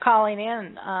calling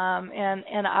in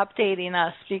and updating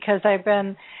us, because I've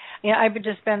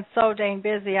just been so dang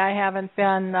busy. I haven't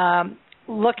been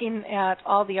looking at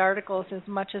all the articles as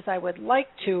much as I would like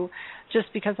to, just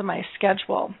because of my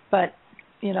schedule. But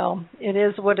it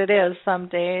is what it is some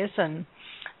days, and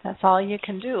that's all you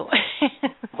can do.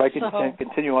 If I could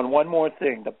continue on one more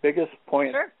thing, the biggest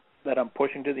point that I'm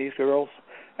pushing to these girls,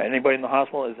 anybody in the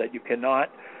hospital, is that you cannot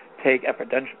take a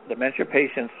dementia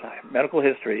patient's medical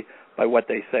history by what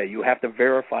they say. You have to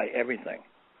verify everything.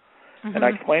 And I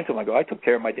explained to them, I took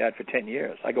care of my dad for 10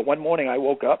 years. One morning I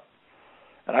woke up,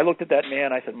 and I looked at that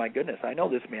man, I said, my goodness, I know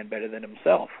this man better than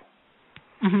himself.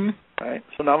 Right?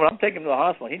 So now when I'm taking him to the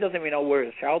hospital, he doesn't even know where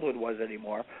his childhood was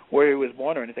anymore, where he was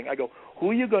born or anything. I go, who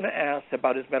are you going to ask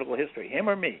about his medical history, him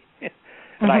or me?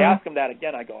 And I ask him that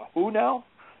again. I go, who now?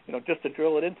 Just to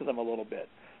drill it into them a little bit.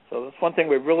 So that's one thing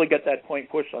we really get that point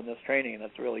pushed on this training, and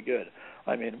that's really good.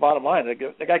 I mean, bottom line,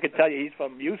 the guy could tell you he's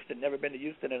from Houston, never been to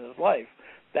Houston in his life.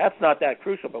 That's not that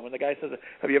crucial. But when the guy says,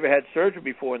 have you ever had surgery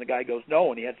before? And the guy goes, no,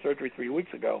 and he had surgery 3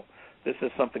 weeks ago. This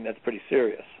is something that's pretty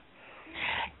serious.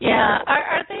 Yeah.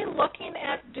 Are they looking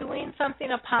at doing something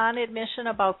upon admission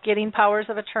about getting powers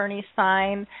of attorney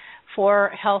signed for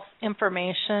health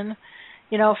information,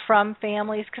 from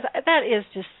families? Because that is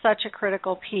just such a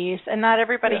critical piece, and not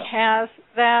everybody has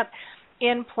that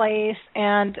in place.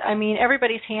 And, I mean,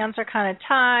 everybody's hands are kind of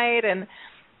tied,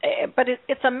 but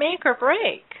it's a make or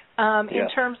break in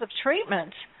terms of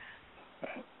treatment.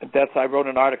 I wrote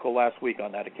an article last week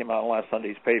on that. It came out in last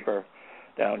Sunday's paper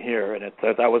down here, and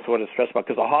that was what it's stressed about,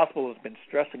 because the hospital has been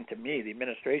stressing to me, the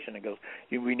administration, and goes,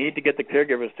 we need to get the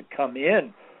caregivers to come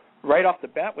in right off the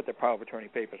bat with their power of attorney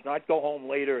papers, not go home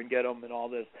later and get them and all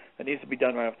this. That needs to be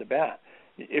done right off the bat.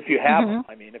 If you have them,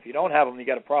 I mean, if you don't have them, you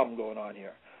got a problem going on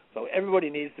here. So everybody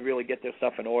needs to really get their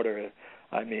stuff in order.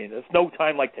 I mean, there's no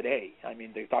time like today. I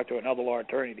mean, they talk to another law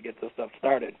attorney to get this stuff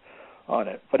started on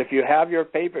it. But if you have your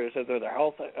papers, either the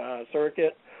health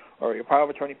circuit or your power of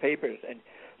attorney papers, and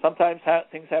sometimes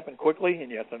things happen quickly,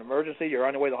 and it's an emergency, you're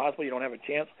on your way to the hospital, you don't have a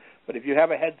chance. But if you have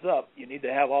a heads up, you need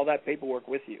to have all that paperwork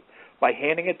with you. By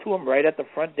handing it to them right at the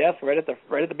front desk, right at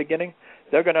the beginning,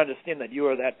 they're going to understand that you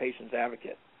are that patient's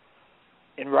advocate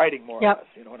in writing, more or less.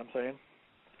 You know what I'm saying?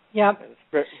 Yep.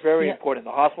 It's very important.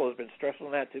 The hospital has been stressing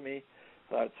that to me,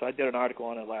 so I did an article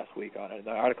on it last week on it.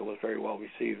 The article was very well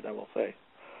received, I will say,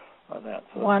 on that.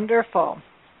 So. Wonderful.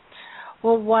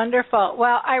 Well, wonderful.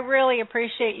 Well, I really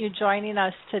appreciate you joining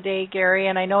us today, Gary,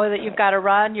 and I know that you've got to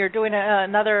run. You're doing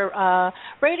another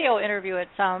radio interview, it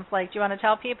sounds like. Do you want to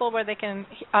tell people where they can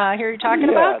hear you talking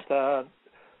about? Yeah,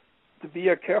 to be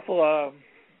a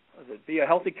be a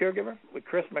healthy caregiver with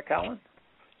Chris McCallum.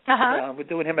 We're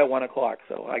doing him at 1 o'clock,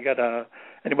 so I got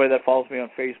anybody that follows me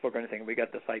on Facebook or anything, we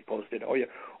got the site posted.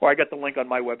 Or I got the link on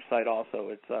my website also.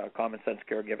 It's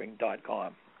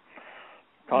commonsensecaregiving.com.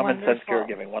 Common Sense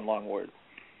Caregiving, one long word.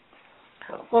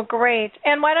 So. Well, great.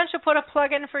 And why don't you put a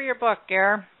plug in for your book,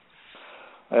 Gare?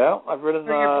 Well, I've written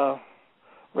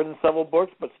several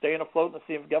books, but Staying Afloat in the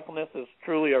Sea of Forgetfulness is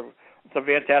truly it's a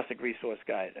fantastic resource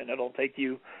guide, and it'll take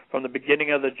you from the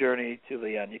beginning of the journey to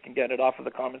the end. You can get it off of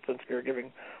the Common Sense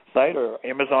Caregiving site or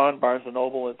Amazon, Barnes &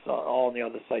 Noble. It's all on the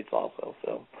other sites also.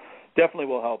 So definitely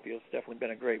will help you. It's definitely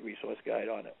been a great resource guide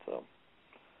on it. So.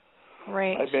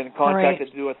 Great. I've been contacted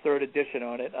to do a third edition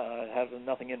on it. It has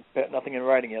nothing in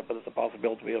writing yet, but there's a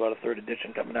possibility to be about a third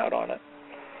edition coming out on it.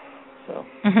 So,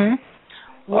 a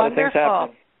lot of things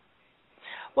happening.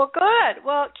 Well, good.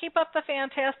 Well, keep up the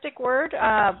fantastic work.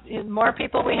 The more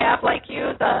people we have like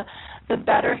you, the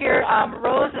better here.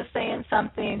 Rose is saying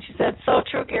something. She said, so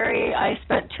true, Gary. I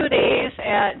spent 2 days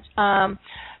at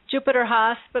Jupiter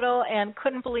Hospital and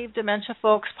couldn't believe dementia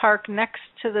folks parked next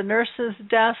to the nurse's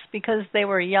desk because they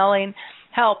were yelling,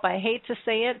 help. I hate to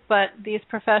say it, but these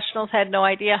professionals had no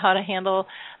idea how to handle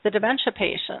the dementia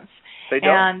patients. They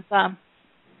don't.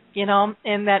 And,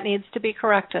 and that needs to be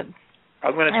corrected.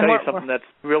 I'm going to tell you something that's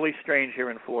really strange here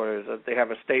in Florida is that they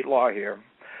have a state law here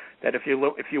that if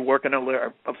you work in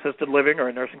a assisted living or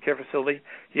a nursing care facility,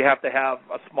 you have to have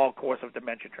a small course of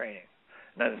dementia training.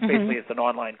 And basically it's an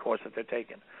online course that they're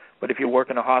taking. But if you work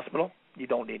in a hospital, you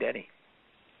don't need any.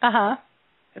 Uh-huh.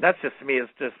 And that's just, to me,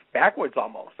 it's just backwards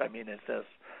almost. I mean, it's just,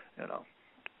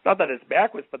 not that it's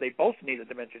backwards, but they both need a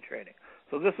dementia training.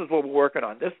 So this is what we're working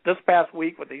on. This past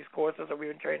week with these courses that we've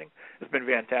been training has been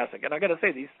fantastic. And I got to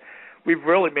say, we've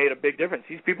really made a big difference.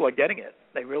 These people are getting it.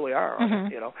 They really are,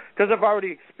 because they've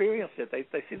already experienced it.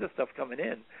 They see the stuff coming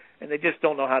in, and they just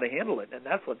don't know how to handle it. And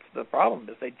that's what's the problem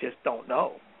is they just don't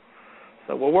know.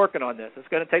 So we're working on this. It's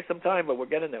going to take some time, but we're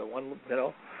getting there.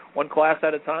 One class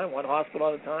at a time, one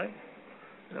hospital at a time.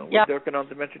 We're working on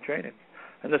dementia training.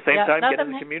 And at the same time,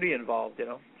 getting the community involved,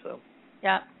 so.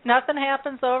 Yeah, nothing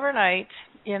happens overnight,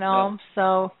 No.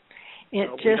 So it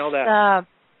we just, know that.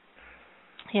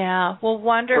 Yeah, well,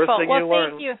 wonderful. First thing well, you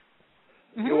learn. Thank you.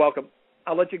 You're welcome.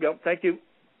 I'll let you go. Thank you.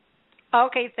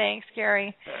 Okay, thanks,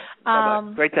 Gary.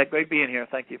 Bye-bye. Great being here.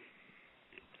 Thank you.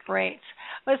 Great.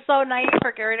 It was so nice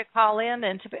for Gary to call in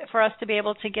and for us to be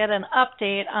able to get an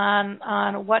update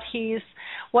on what he's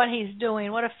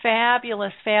doing. What a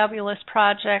fabulous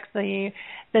project, the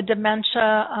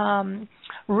dementia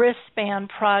wristband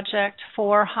project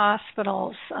for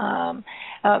hospitals.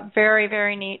 A very,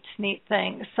 very neat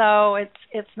thing. So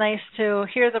it's nice to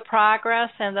hear the progress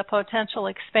and the potential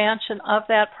expansion of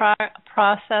that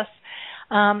process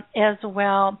as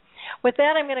well. With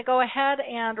that, I'm going to go ahead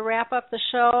and wrap up the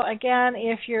show. Again,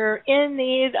 if you're in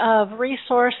need of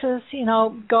resources,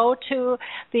 go to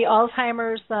the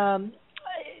Alzheimer's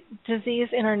Disease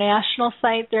International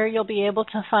site. There you'll be able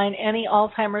to find any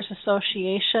Alzheimer's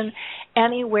association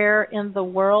anywhere in the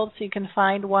world, so you can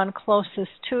find one closest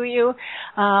to you.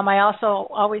 I also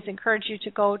always encourage you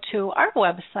to go to our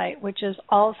website, which is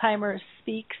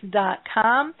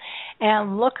alzheimersspeaks.com,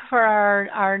 and look for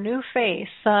our new face.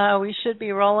 We should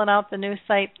be rolling out the new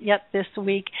site yet this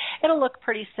week. It'll look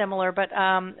pretty similar, but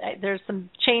there's some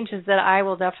changes that I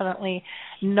will definitely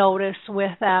notice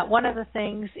with that. One of the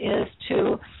things is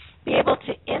to be able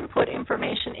to input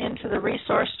information into the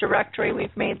resource directory.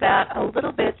 We've made that a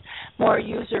little bit more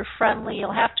user-friendly.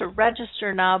 You'll have to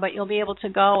register now, but you'll be able to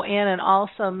go in and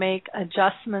also make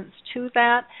adjustments to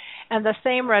that. And the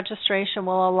same registration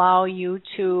will allow you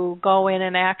to go in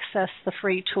and access the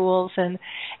free tools and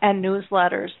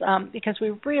newsletters, because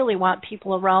we really want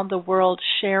people around the world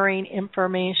sharing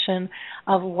information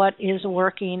of what is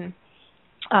working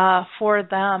for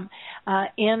them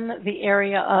in the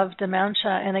area of dementia.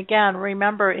 And again,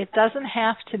 remember, it doesn't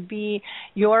have to be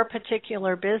your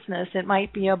particular business. It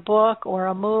might be a book or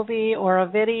a movie or a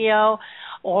video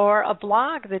or a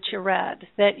blog that you read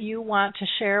that you want to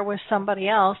share with somebody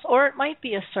else, or it might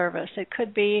be a service. It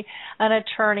could be an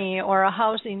attorney or a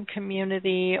housing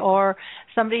community or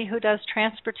somebody who does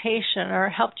transportation or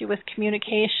helped you with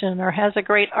communication or has a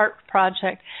great art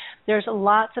project. There's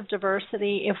lots of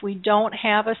diversity. If we don't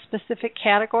have a specific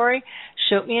category,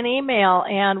 shoot me an email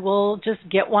and we'll just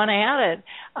get one added.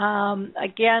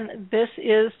 Again, this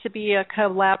is to be a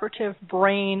collaborative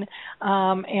brain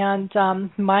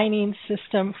and mining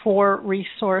system for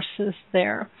resources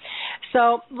there.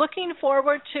 So looking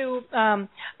forward to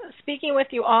speaking with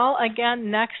you all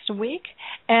again next week.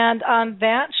 And on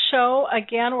that show,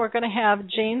 again, we're going to have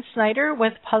Jane Snyder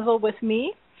with Puzzle With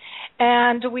Me.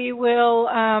 And we will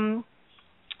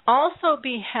also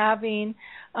be having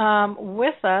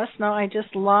with us, no, I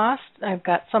just lost, I've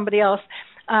got somebody else.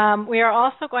 We are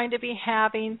also going to be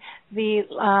having the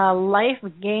Life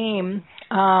Game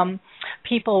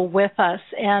people with us,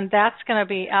 and that's going to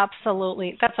be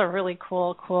that's a really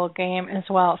cool game as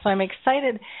well. So I'm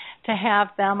excited to have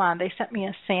them on. They sent me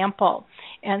a sample,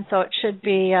 and so it should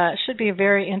be a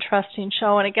very interesting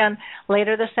show. And again,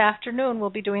 later this afternoon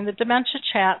we'll be doing the dementia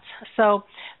chats. So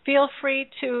feel free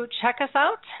to check us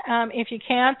out. If you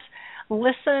can't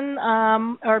listen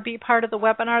or be part of the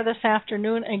webinar this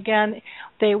afternoon, again,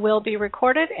 they will be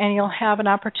recorded, and you'll have an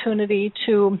opportunity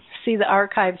to see the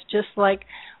archives just like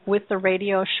with the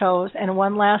radio shows. And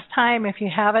one last time, if you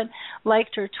haven't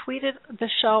liked or tweeted the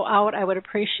show out, I would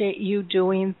appreciate you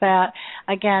doing that.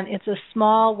 Again, it's a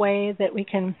small way that we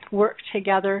can work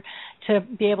together to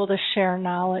be able to share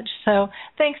knowledge. So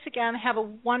thanks again. Have a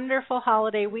wonderful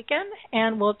holiday weekend,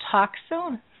 and we'll talk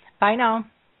soon. Bye now.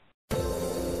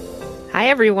 Hi,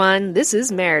 everyone. This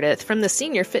is Meredith from the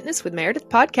Senior Fitness with Meredith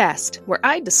podcast, where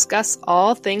I discuss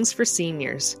all things for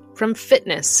seniors, from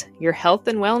fitness, your health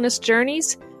and wellness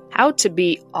journeys, how to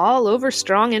be all over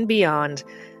strong and beyond.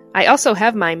 I also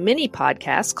have my mini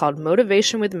podcast called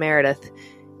Motivation with Meredith.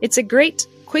 It's a great,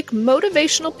 quick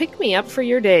motivational pick-me-up for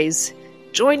your days.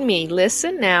 Join me,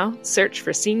 listen now, search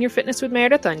for Senior Fitness with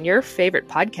Meredith on your favorite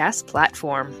podcast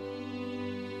platform.